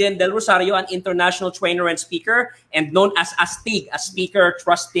Coach Adrian Del Rosario, an international trainer and speaker, and known as A.S.T.I.G, a speaker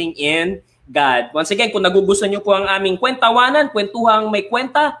trusting in God. Once again, kung nagugustuhan niyo po ang aming Kwentawanan, Kwentuhang May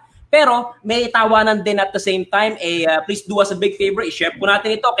Kwenta, pero may tawanan din at the same time, please do us a big favor, i-share po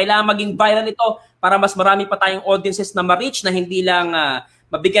natin ito. Kailangan maging viral ito para mas marami pa tayong audiences na ma-reach, na hindi lang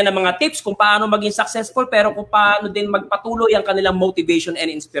mabigyan ng mga tips kung paano maging successful, pero kung paano din magpatuloy ang kanilang motivation and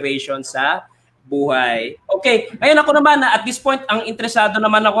inspiration sa buhay. Okay, ngayon ako naman, at this point, ang interesado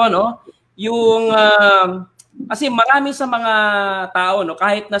naman ako, yung Kasi marami sa mga tao, no,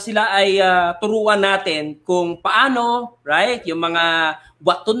 kahit na sila ay turuan natin kung paano, right, yung mga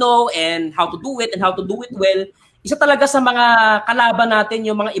what to know and how to do it and how to do it well, isa talaga sa mga kalaban natin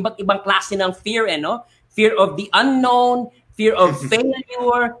yung mga iba't ibang klase ng fear, no? Fear of the unknown, fear of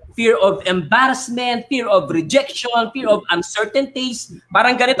failure, fear of embarrassment, fear of rejection, fear of uncertainties.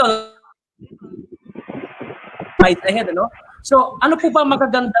 Parang ganito, right ahead, no? So, ano po ba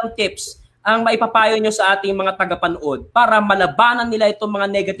magagandang tips ang maipapayo nyo sa ating mga tagapanood para malabanan nila itong mga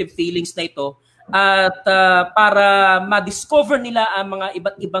negative feelings na ito at para ma-discover nila ang mga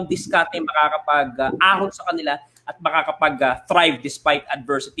iba't ibang diskarte makakapag-ahon sa kanila at makakapag-thrive despite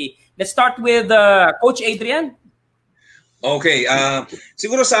adversity. Let's start with Coach Adrian. Okay,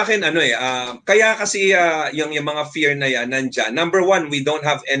 siguro sa akin kaya kasi yung mga fear na yan nandiyan. Number one, we don't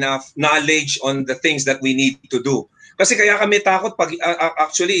have enough knowledge on the things that we need to do. Kasi kaya kami takot pag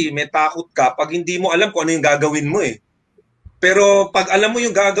actually may takot ka pag hindi mo alam kung ano yung gagawin mo eh. Pero pag alam mo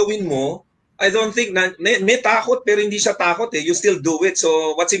yung gagawin mo, I don't think na may takot pero hindi siya takot eh. You still do it.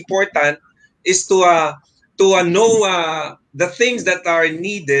 So what's important is to know the things that are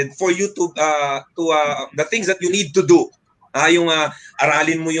needed for you to the things that you need to do. Yung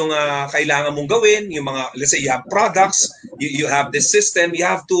aralin mo yung kailangan mong gawin, yung mga, let's say you have products, you have this system, you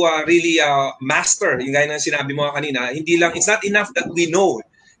have to really master. Yung gaya ng sinabi mo kanina, hindi lang, it's not enough that we know.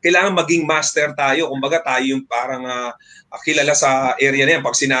 Kailangan maging master tayo. Kumbaga tayo yung parang kilala sa area na yan.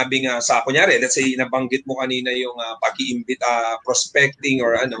 Pag sinabing sa kunyari, let's say nabanggit mo kanina yung pag-i-invite, prospecting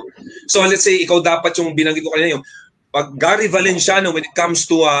or ano. So let's say ikaw dapat yung binanggit ko kanina yung pag Gary Valenciano when it comes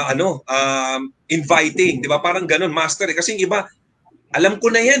to inviting, 'di ba? Parang ganun, master eh. Kasi yung iba, alam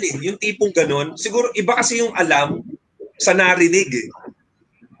ko na yan eh. Yung tipong ganun, siguro iba kasi yung alam sa narinig eh.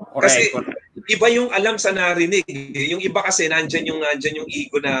 Kasi iba yung alam sa narinig eh. Yung iba kasi nandiyan yung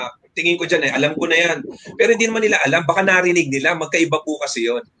ego na tingin ko diyan eh, alam ko na yan. Pero hindi naman nila alam, baka narinig nila, magkaiba po kasi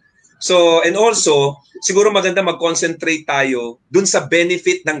 'yon. So, and also, siguro maganda mag-concentrate tayo dun sa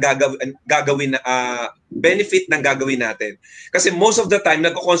benefit ng benefit ng gagawin natin. Kasi most of the time,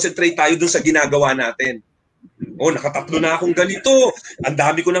 nag-concentrate tayo dun sa ginagawa natin. Oh, nakatatlo na akong ganito. Ang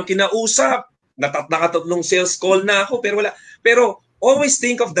dami ko nang kinausap. Nakatatlong sales call na ako, pero wala. Pero always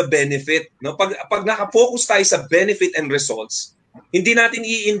think of the benefit. No? Pag naka-focus tayo sa benefit and results, hindi natin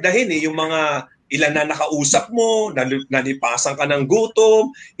iindahin yung mga ilan na nakausap mo, nalipasan ka ng gutom,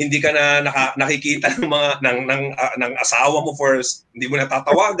 hindi ka na nakikita ng mga ng asawa mo for hindi mo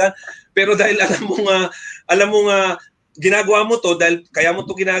natatawagan, pero dahil alam mo nga ginagawa mo to dahil kaya mo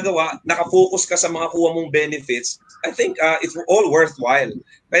to ginagawa, naka-focus ka sa mga kuha mong benefits. I think it's all worthwhile.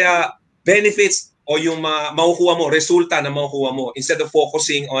 Kaya benefits o yung makukuha mo, resulta na makukuha mo instead of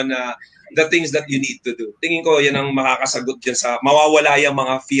focusing on the things that you need to do. Tingin ko yan ang makakasagot dyan sa mawawala yung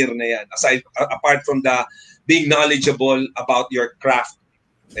mga fear na yan. Apart from the being knowledgeable about your craft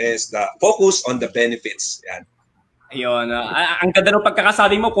is the focus on the benefits. Yan. Ayun. Ang ganda ng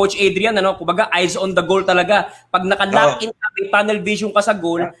pagkakasabi mo, Coach Adrian, kumbaga eyes on the goal talaga. Pag naka-lock in ka, may tunnel vision ka sa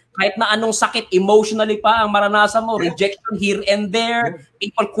goal, kahit na anong sakit emotionally pa ang maranasan mo, rejection here and there,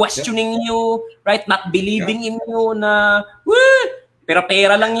 people questioning you, right? Not believing in you na, pero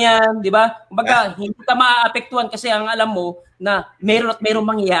pera lang yan, di ba? Kumbaga, hindi ka maaapektuhan kasi ang alam mo na meron at meron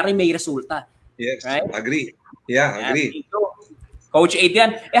mangyayari, may resulta. Yes, right? Agree. Yeah, agree. Coach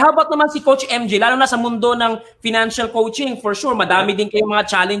Adrian. How about naman si Coach MJ? Lalo na sa mundo ng financial coaching, for sure, madami din kayong mga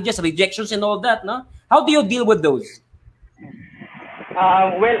challenges, rejections and all that, no? How do you deal with those?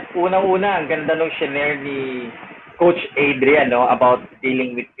 Well, unang-una, ang ganda nung shinare ni Coach Adrian, about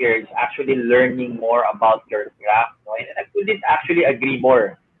dealing with fears, actually learning more about your craft, and I couldn't actually agree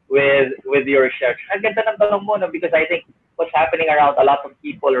more with your research. Ang ganda ng tanong mo, because I think what's happening around a lot of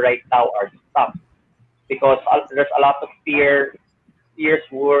people right now are stuck because there's a lot of fears,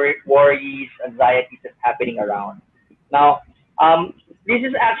 worries, anxieties that's happening around. Now, this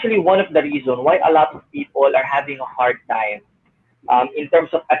is actually one of the reasons why a lot of people are having a hard time in terms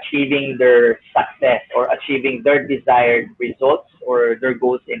of achieving their success or achieving their desired results or their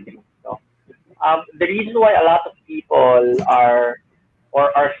goals in life. The reason why a lot of people are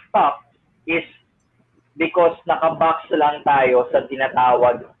stuck is because nakabox lang tayo sa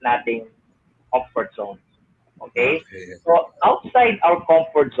tinatawag nating comfort zone. Okay? So outside our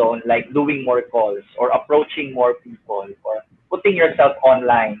comfort zone, like doing more calls or approaching more people or putting yourself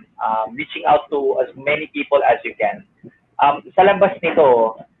online, reaching out to as many people as you can. Sa labas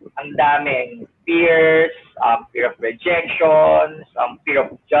nito, ang daming fears, fear of rejection, fear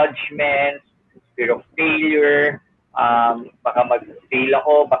of judgment, fear of failure, baka mag-fail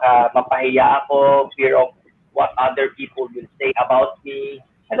ako, baka mapahiya ako, fear of what other people will say about me,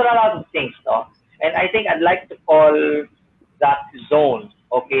 and a lot of things, no? And I think I'd like to call that zone,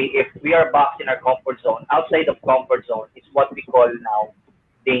 okay, if we are boxed in our comfort zone, outside of comfort zone is what we call now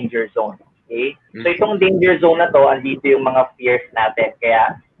danger zone. Okay? So itong danger zone na to, andito yung mga fears natin.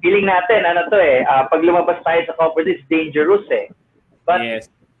 Kaya feeling natin, ano to pag lumabas tayo sa comfort zone, it's dangerous But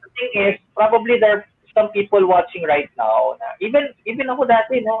the thing is, probably there are some people watching right now na even ako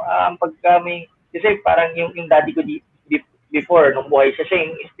dati, no, pag kami, kasi parang yung daddy ko before, nung buhay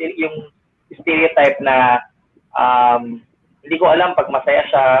siya yung stereotype na hindi ko alam pag masaya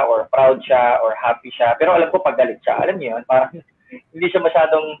siya or proud siya or happy siya, pero alam ko pag galit siya. Alam niyo yun, parang hindi siya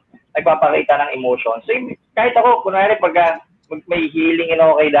masyadong nagpapakita ng emotion. So kahit ako, kunwari pag may healing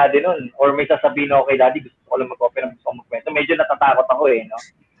ako kay daddy nun or may sasabihin ako kay daddy, gusto ko lang mag-open, gusto ko magkwento, medyo natatakot ako no?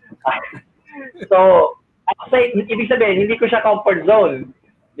 So, outside, ibig sabihin, hindi ko siya comfort zone.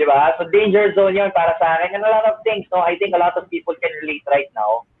 Di ba? So, danger zone yun para sa akin. And a lot of things. So, I think a lot of people can relate right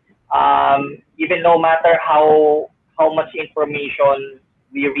now. Even no matter how much information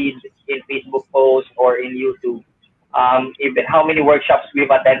we read in Facebook posts or in YouTube, even how many workshops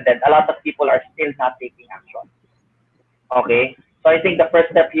we've attended, a lot of people are still not taking action. Okay? So, I think the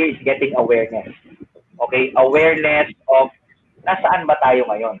first step here is getting awareness. Okay? Awareness of nasaan ba tayo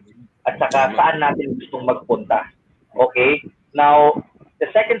ngayon? At saka saan natin gustong magpunta. Okay? Now, the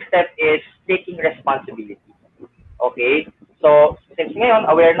second step is taking responsibility. Okay? So, since ngayon,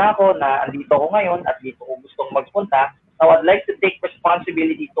 aware na ako na andito ako ngayon at dito ko gustong magpunta, now I'd like to take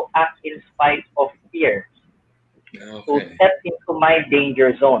responsibility to act in spite of fear. Okay. To step into my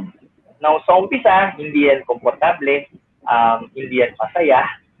danger zone. Now, sa umpisa, hindi yan komportable, hindi yan masaya.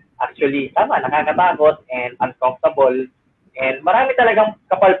 Actually, tama, nakakatakot and uncomfortable. And marami talagang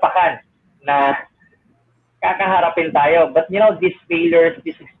kapalpakan na kakaharapin tayo. But you know, these failures,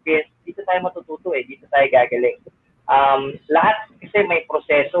 this experience, dito tayo matututo dito tayo gagaling. Lahat kasi may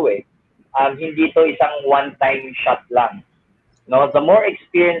proseso hindi to isang one-time shot lang. No, the more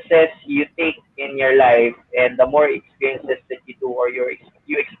experiences you take in your life and the more experiences that you do or you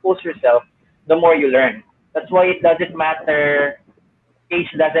expose yourself, the more you learn. That's why it doesn't matter, age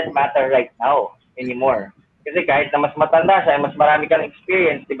doesn't matter right now anymore. Kasi kahit na mas matanda siya, mas marami kang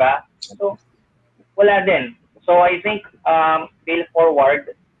experience, di ba? So, wala din. So, I think, fail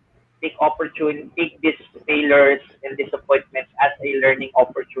forward, take these failures and disappointments as a learning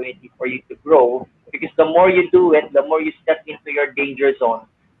opportunity for you to grow. Because the more you do it, the more you step into your danger zone,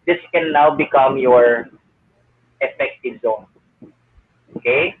 this can now become your effective zone.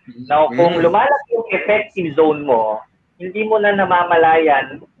 Okay? Now, kung lumalaki yung effective zone mo, hindi mo na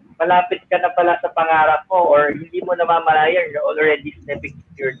namamalayan, malapit ka na pala sa pangarap mo or hindi mo namamalayan, you're already stepping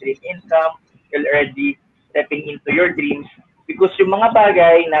into your dream income, you're already stepping into your dreams because yung mga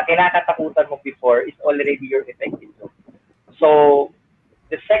bagay na kinakatakutan mo before is already your effective zone. So,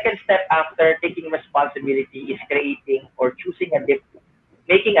 the second step after taking responsibility is creating or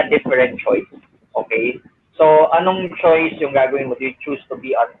making a different choice. Okay? So, anong choice yung gagawin mo? Do you choose to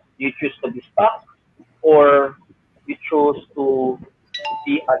be stuck or you choose to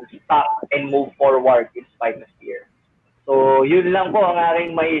be unstuck and move forward in spite of fear? So, yun lang po ang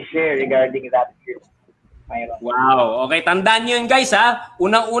aking may share regarding that fear. Wow. Okay, tandaan nyo yun guys ha.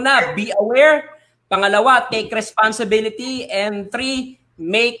 Unang-una, be aware. Pangalawa, take responsibility. And 3,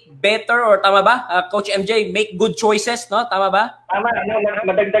 make better or tama ba? Coach MJ, make good choices, no? Tama ba? Tama. No,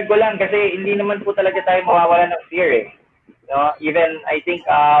 madagdag ko lang kasi hindi naman po talaga tayo mawawala ng fear No? Even, I think,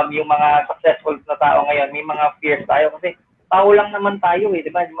 yung mga successful na tao ngayon, may mga fears tayo kasi tao lang naman tayo di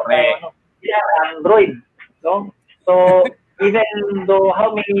ba? Android, no? So, even though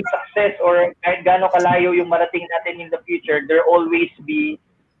how many success or kahit gaano kalayo yung marating natin in the future, there always be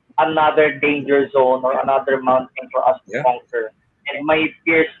another danger zone or another mountain for us to conquer. And may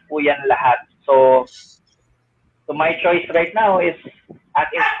fears po yan lahat. So my choice right now is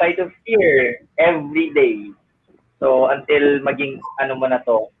act in spite of fear every day. So until maging mo na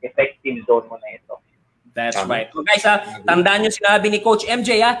to, effective zone mo na ito. That's right. So guys, tandaan nyo sinabi ni Coach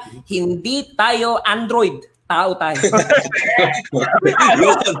MJ, hindi tayo Android. Tao tayo. Okay.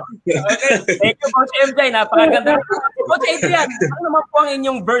 Thank you, Coach MJ. Napakaganda. Coach Adrian, ano naman po ang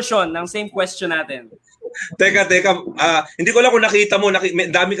inyong version ng same question natin? Teka. Hindi ko lang kung nakita mo.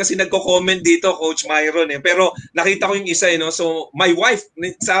 Dami kasi nagko-comment dito, Coach Myron. Pero nakita ko yung isa. No? So, my wife,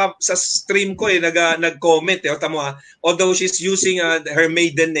 sa stream ko, nag-comment. Tamo, although she's using her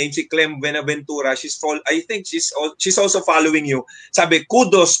maiden name, si Clem Buenaventura, I think she's also following you. Sabi,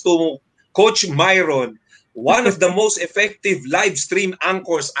 kudos to Coach Myron. One of the most effective live stream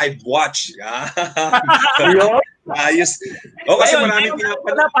anchors I've watched. Ayos. O kasi Ayun, maraming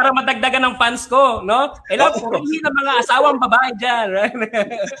pinapanood. Para madagdagan ng fans ko, no? Kailangan purihin ng mga asawang babae dyan. Right?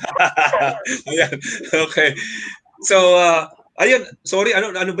 Ayan. Okay. So, ayun, sorry,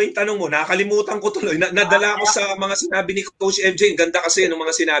 ano ba yung tanong mo? Nakakalimutan ko tuloy. Nadala ko sa mga sinabi ni Coach MJ. Ang ganda kasi ng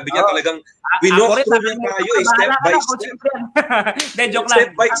mga sinabi niya. Talagang winok through niya tayo step by step. Joke lang.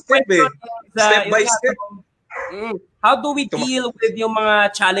 Step by step eh. Step by step. How do we deal with yung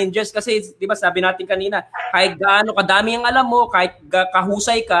mga challenges? Kasi, di ba, sabi natin kanina, kahit gaano kadami ang alam mo, kahit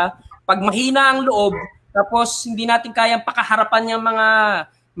kahusay ka, pag mahina ang loob, tapos hindi natin kayang pakaharapan yung mga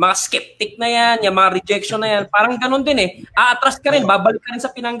skeptic na yan, yung mga rejection na yan, parang ganun din eh. Aatras ka rin, babalik ka rin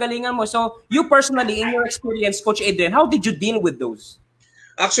sa pinanggalingan mo. So, you personally, in your experience, Coach Adrian, how did you deal with those?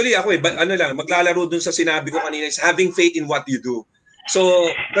 Actually, ako maglalaro dun sa sinabi ko kanina is having faith in what you do.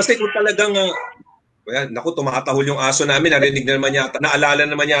 So, kasi kung talagang ayan, naku, tumatahol yung aso namin. Narinig na naman yata, naalala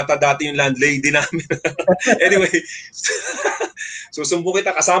naman yata dati yung landlady namin. Anyway, susumbo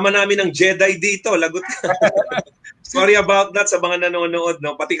kita. Kasama namin ng Jedi dito. Lagot ka. Sorry about that sa mga nanonood.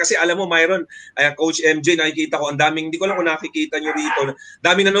 No? Pati kasi alam mo, Myron, Coach MJ, nakikita ko, ang daming, hindi ko lang kung nakikita nyo rito.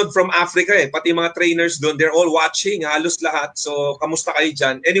 Daming nanonood from Africa eh. Pati mga trainers doon, they're all watching, halos lahat. So, kamusta kayo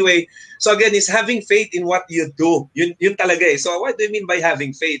dyan? Anyway, so again, is having faith in what you do. Yun talaga eh. So, what do you mean by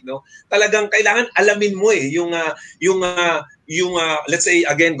having faith? No? Talagang kailangan alamin mo eh, yung let's say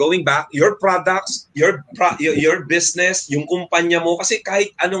again going back, your products, your business, yung kumpanya mo, kasi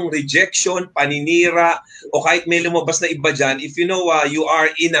kahit anong rejection, paninira o kahit may lumabas na iba dyan, if you know you are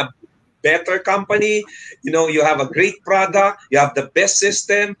in a better company, you know, you have a great product, you have the best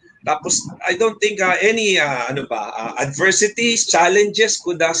system, tapos I don't think any adversities, challenges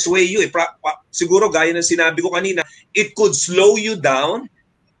could sway you. Siguro gaya ng sinabi ko kanina, it could slow you down.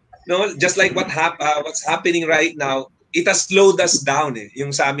 No, just like what's happening right now, it has slowed us down yung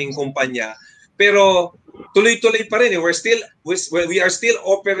sa aming kumpanya. Pero tuloy-tuloy pa rin we are still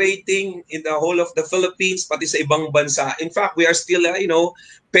operating in the whole of the Philippines, pati sa ibang bansa. In fact, we are still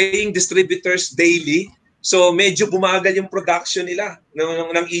paying distributors daily. So medyo bumagal yung production nila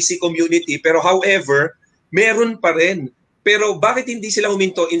ng EC community, pero however, meron pa rin. Pero bakit hindi sila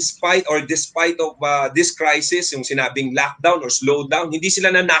huminto in spite or despite of this crisis, yung sinabing lockdown or slowdown, hindi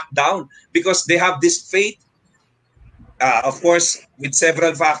sila na knockdown because they have this faith, of course, with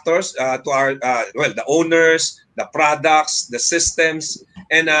several factors to our, the owners, the products, the systems,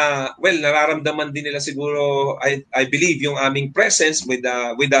 and nararamdaman din nila siguro, I believe, yung aming presence with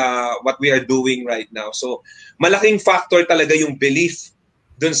what we are doing right now. So malaking factor talaga yung belief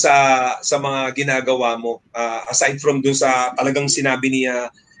dun sa mga ginagawa mo, aside from dun sa talagang sinabi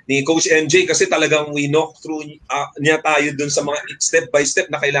ni Coach MJ, kasi talagang we knock through niya tayo dun sa mga step by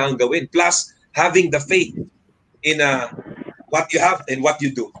step na kailangan gawin, plus having the faith in what you have and what you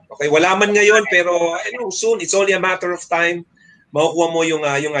do. Okay, wala man ngayon, pero soon, it's only a matter of time, makukuha mo yung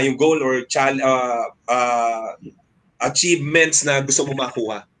goal or achievements na gusto mo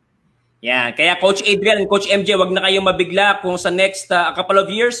makuha. Yeah, kaya Coach Adrian and Coach MJ, wag na kayong mabigla kung sa next couple of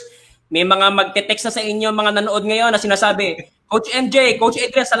years, may mga magte-text na sa inyo, mga nanood ngayon na sinasabi, Coach MJ, Coach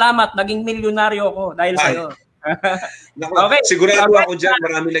Adrian, salamat, naging milyonaryo ako dahil sa iyo. Okay. Sigurado ako dyan,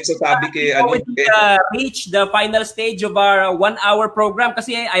 marami nagsasabi kay reach the final stage of our 1-hour program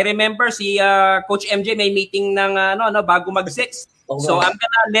kasi I remember si Coach MJ may meeting ng bago mag-6. So I'm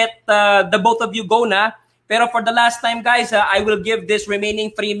gonna let the both of you go na. Pero for the last time, guys, I will give this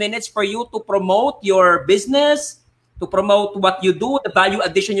remaining 3 minutes for you to promote your business, to promote what you do, the value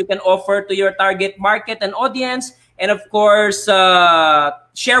addition you can offer to your target market and audience, and of course,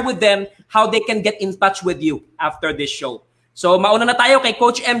 share with them how they can get in touch with you after this show. So, mauna na tayo kay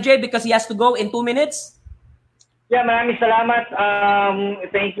Coach MJ because he has to go in 2 minutes. Yeah, maraming salamat.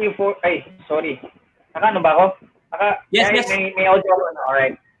 Thank you for... Ay, sorry. Ano ba ako? Yes. May audio. All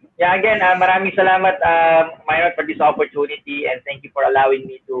right. Yeah, again, maraming salamat, Myron, for this opportunity, and thank you for allowing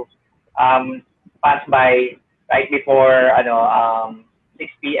me to pass by right before 6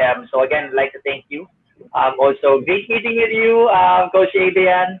 p.m. So again, I'd like to thank you. Also, great meeting with you, Coach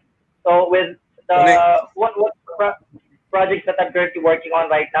Adrian. So with the what projects that I'm currently working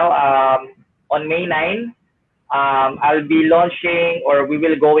on right now, on May 9, I'll be launching, or we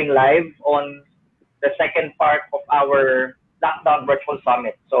will going live on the second part of our lockdown virtual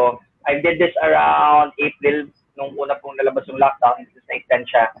summit. So I did this around April, nung una pong nalabas yung lockdown, just na-extend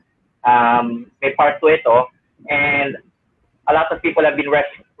siya. May part 2 ito, and a lot of people have been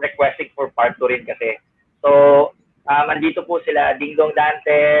requesting for part 2 rin kasi. So andito po sila, Dingdong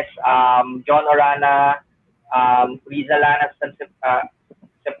Dantes, John Orana, Riza Lana,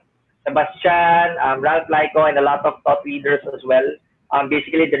 Sebastian, Ralph Laico, and a lot of thought leaders as well.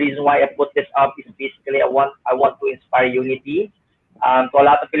 Basically, the reason why I put this up is basically I want to inspire unity. To a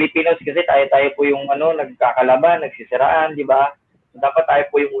lot of Filipinos kasi tayo po yung nagkakalaban, nagsisiraan, di ba? So, dapat tayo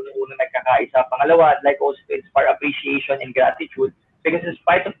po yung unang nagkakaisa. Pangalawa, I'd like also to inspire appreciation and gratitude because in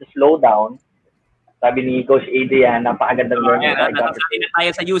spite of the slowdown, sabi ni Coach Adrian, napakagandang learning. Nasasabi na tayo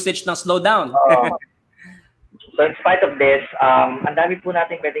sa usage ng slowdown. So in spite of this, ang dami po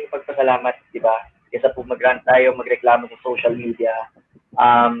natin pwedeng ipagpasalamat, di ba? Kesa po mag-rant tayo, magreklamo sa social media.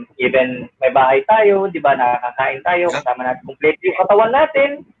 Even may bahay tayo, di ba? Nakakain tayo, kasama natin complete yung katawan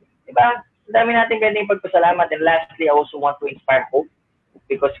natin, di ba? Ang dami natin pwedeng ipagpasalamat. And lastly, I also want to inspire hope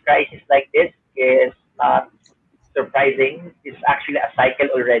because crisis like this is not surprising. It's actually a cycle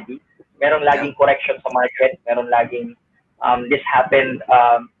already. Meron laging correction sa market. Meron laging, this happened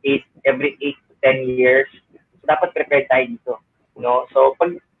every 8 to 10 years. So, dapat prepared tayo dito. No? So,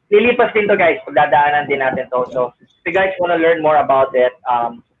 pag lilipas din to guys, pagdadaanan din natin to. So, if you guys want to learn more about it,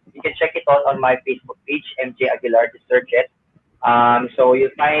 you can check it on my Facebook page, MJ Aguilar, to search it. So,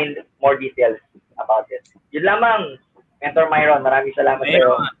 you'll find more details about it. Yun lamang, Mentor Myron, maraming salamat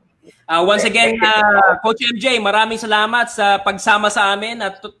sa'yo. Once again, Coach MJ, maraming salamat sa pagsama sa amin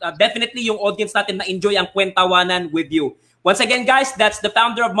at definitely yung audience natin na-enjoy ang Kwentuhanan with you. Once again, guys, that's the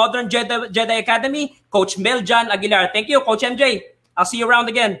founder of Modern Jedi Academy, Coach Meljan Aguilar. Thank you, Coach MJ. I'll see you around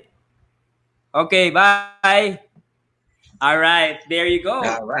again. Okay, bye. All right, there you go.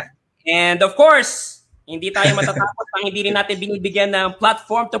 All right. And of course, hindi tayo matatapos pang hindi rin natin binibigyan ng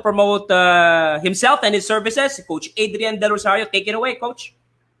platform to promote himself and his services. Coach Adrian Del Rosario, take it away, Coach.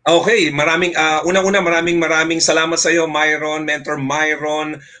 Okay, unang-una maraming salamat sa iyo, Myron, Mentor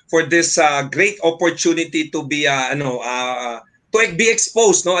Myron, for this great opportunity to be to be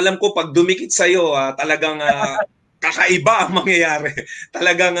exposed, no? Alam ko pag dumikit sa iyo, talagang kakaiba ang mangyayari.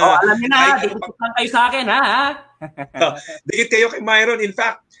 Talagang alam niyo na, dikit lang kayo sa akin, ha? Dikit kayo kay Myron. In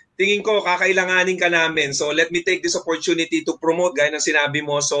fact, tingin ko kakailanganin ka namin. So let me take this opportunity to promote, gaya ng sinabi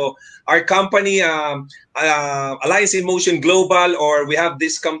mo. So our company, Alliance in Motion Global, or we have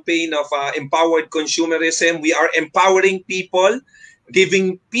this campaign of empowered consumerism. We are empowering people,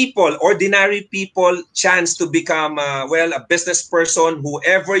 giving people, ordinary people, chance to become, a business person,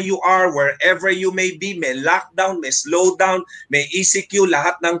 whoever you are, wherever you may be, may lockdown, may slowdown, may ECQ,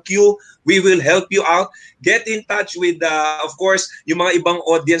 lahat ng Q, we will help you out. Get in touch with, of course, yung mga ibang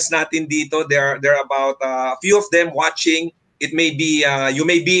audience natin dito. There are about a few of them watching. It may be, you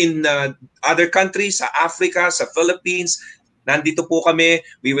may be in other countries, sa Africa, sa Philippines. Nandito po kami.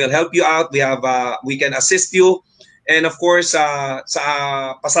 We will help you out. We can assist you. And of course,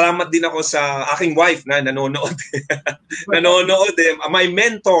 pasalamat din ako sa aking wife na nanonood. Nanonood my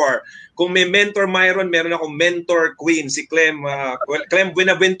mentor. Kung may mentor Myron, meron akong mentor queen, si Clem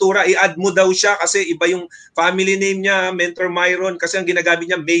Buenaventura. I-add mo daw siya kasi iba yung family name niya, Mentor Myron, kasi ang ginagamit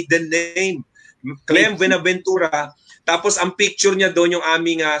niya maiden name. Clem Buenaventura. Tapos ang picture niya doon yung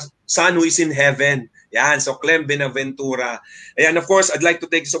aming son who is in heaven. Yan, so Clem Buenaventura. And of course, I'd like to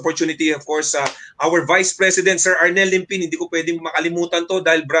take this opportunity, of course, our Vice President, Sir Arnel Limpin, hindi ko pwedeng makalimutan to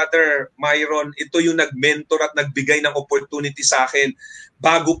dahil Brother Myron, ito yung nag-mentor at nagbigay ng opportunity sa akin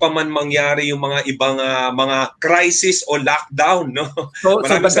bago pa man mangyari yung mga ibang mga crisis o lockdown. No?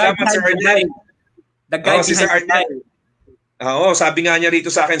 Maraming salamat, Sir Arnel. The guy si Sir Arnel. Sabi nga niya rito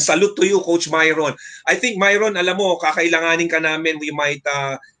sa akin, salute to you, Coach Myron. I think, Myron, alam mo, kakailanganin ka namin. We might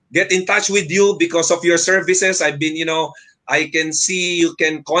get in touch with you because of your services. I've been, I can see you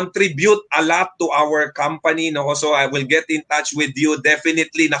can contribute a lot to our company. No? So I will get in touch with you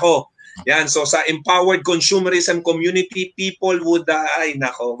definitely. Nako. Yan. So sa empowered consumerism community, people would,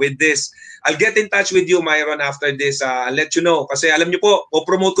 with this. I'll get in touch with you, Myron, after this. I'll let you know. Kasi alam niyo po,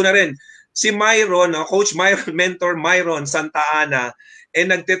 promote ko na rin. Si Myron, Coach Myron, Mentor Myron Santa Ana,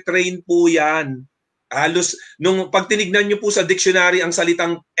 nagte-train po yan. Halos, nung pag tinignan nyo po sa dictionary ang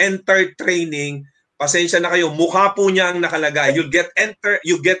salitang enter training, pasensya na kayo, mukha po niya ang nakalagay. You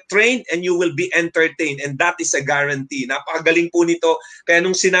get trained and you will be entertained, and that is a guarantee. Napakagaling po nito. Kaya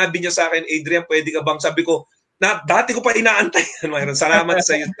nung sinabi niya sa akin, Adrian, pwede ka bang, sabi ko, dati ko pa inaantay. Myron, salamat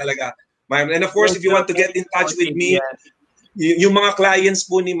sa iyo talaga. Myron. And of course, if you want to get in touch with me, yung mga clients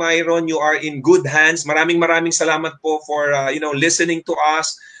po ni Myron, you are in good hands. Maraming salamat po for listening to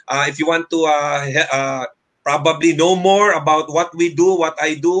us. If you want to probably know more about what we do, what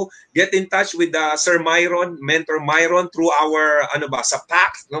I do, get in touch with Sir Myron, Mentor Myron, through our sa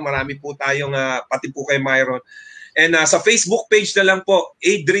PAC. No? Marami po tayong pati po kay Myron. And sa Facebook page na lang po,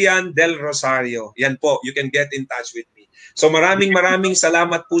 Adrian Del Rosario. Yan po, you can get in touch with me. So maraming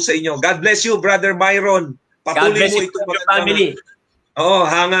salamat po sa inyo. God bless you, Brother Myron. Patuloy mo itong family. Oo,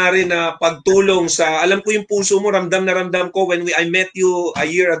 hangarin na pagtulong sa, alam ko yung puso mo, ramdam na ramdam ko when I met you a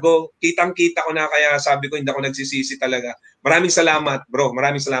year ago, kitang-kita ko na, kaya sabi ko hindi ako nagsisisi talaga. Maraming salamat, bro.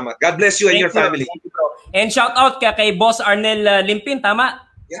 Maraming salamat. God bless you and your family. Thank you, bro. And shout out kay Boss Arnel Limpin, tama?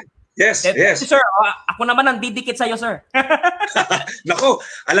 Yeah. Yes, yes. Sir, ako naman ang didikit sa'yo, sir. Nako,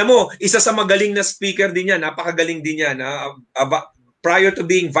 alam mo, isa sa magaling na speaker din yan, napakagaling din yan. Prior to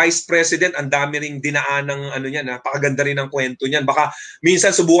being vice president, ang dami ring dinaan ng ano niyan, napakaganda rin ng kwento niyan. Baka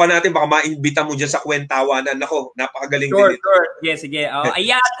minsan subukan natin, baka maimbita mo diyan sa Kwentuhanan. Nako, napakagaling din ito. Sure. Yes, sige.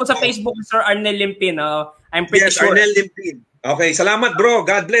 Ayan ko sa Facebook, Sir Arnel Limpin. I'm pretty sure. Arnel Limpin. Okay, salamat bro.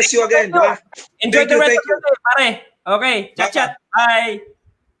 God bless you again. Enjoy the rest of your day, pare. Okay, chat. Bye.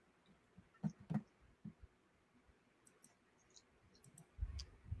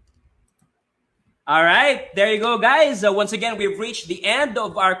 All right, there you go guys. Once again, we've reached the end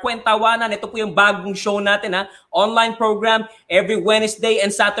of our Kwentuhanan. Ito po yung bagong show natin, online program every Wednesday and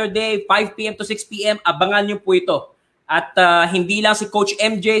Saturday, 5 p.m. to 6 p.m. Abangan niyo po ito. At hindi lang si Coach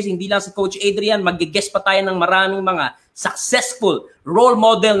MJ, hindi lang si Coach Adrian, mag-guest pa tayo ng maraming mga successful role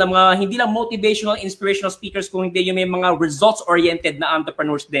model na mga hindi lang motivational, inspirational speakers, kung hindi yung may mga results-oriented na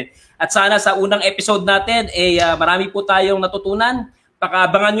entrepreneurs din. At sana sa unang episode natin, marami po tayong natutunan.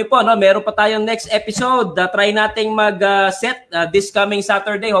 Pakaabangan nyo po, no? Meron pa tayong next episode. Try nating mag-set this coming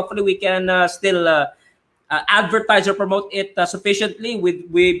Saturday. Hopefully, we can still advertise or promote it sufficiently with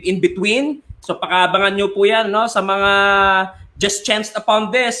in between. So, pakaabangan nyo po yan, no? Sa mga just chanced upon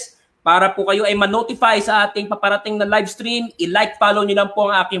this, para po kayo ay ma-notify sa ating paparating na live stream. I-like, follow nyo lang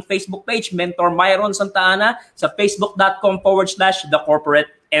po ang aking Facebook page, Mentor Myron Santa Ana, sa facebook.com/The Corporate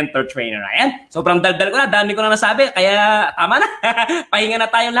Enter Trainer. Ayan. Sobrang daldal ko na. Dami ko na nasabi. Kaya tama na. Pahinga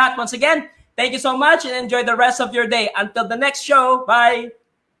na tayong lahat. Once again, thank you so much and enjoy the rest of your day. Until the next show. Bye!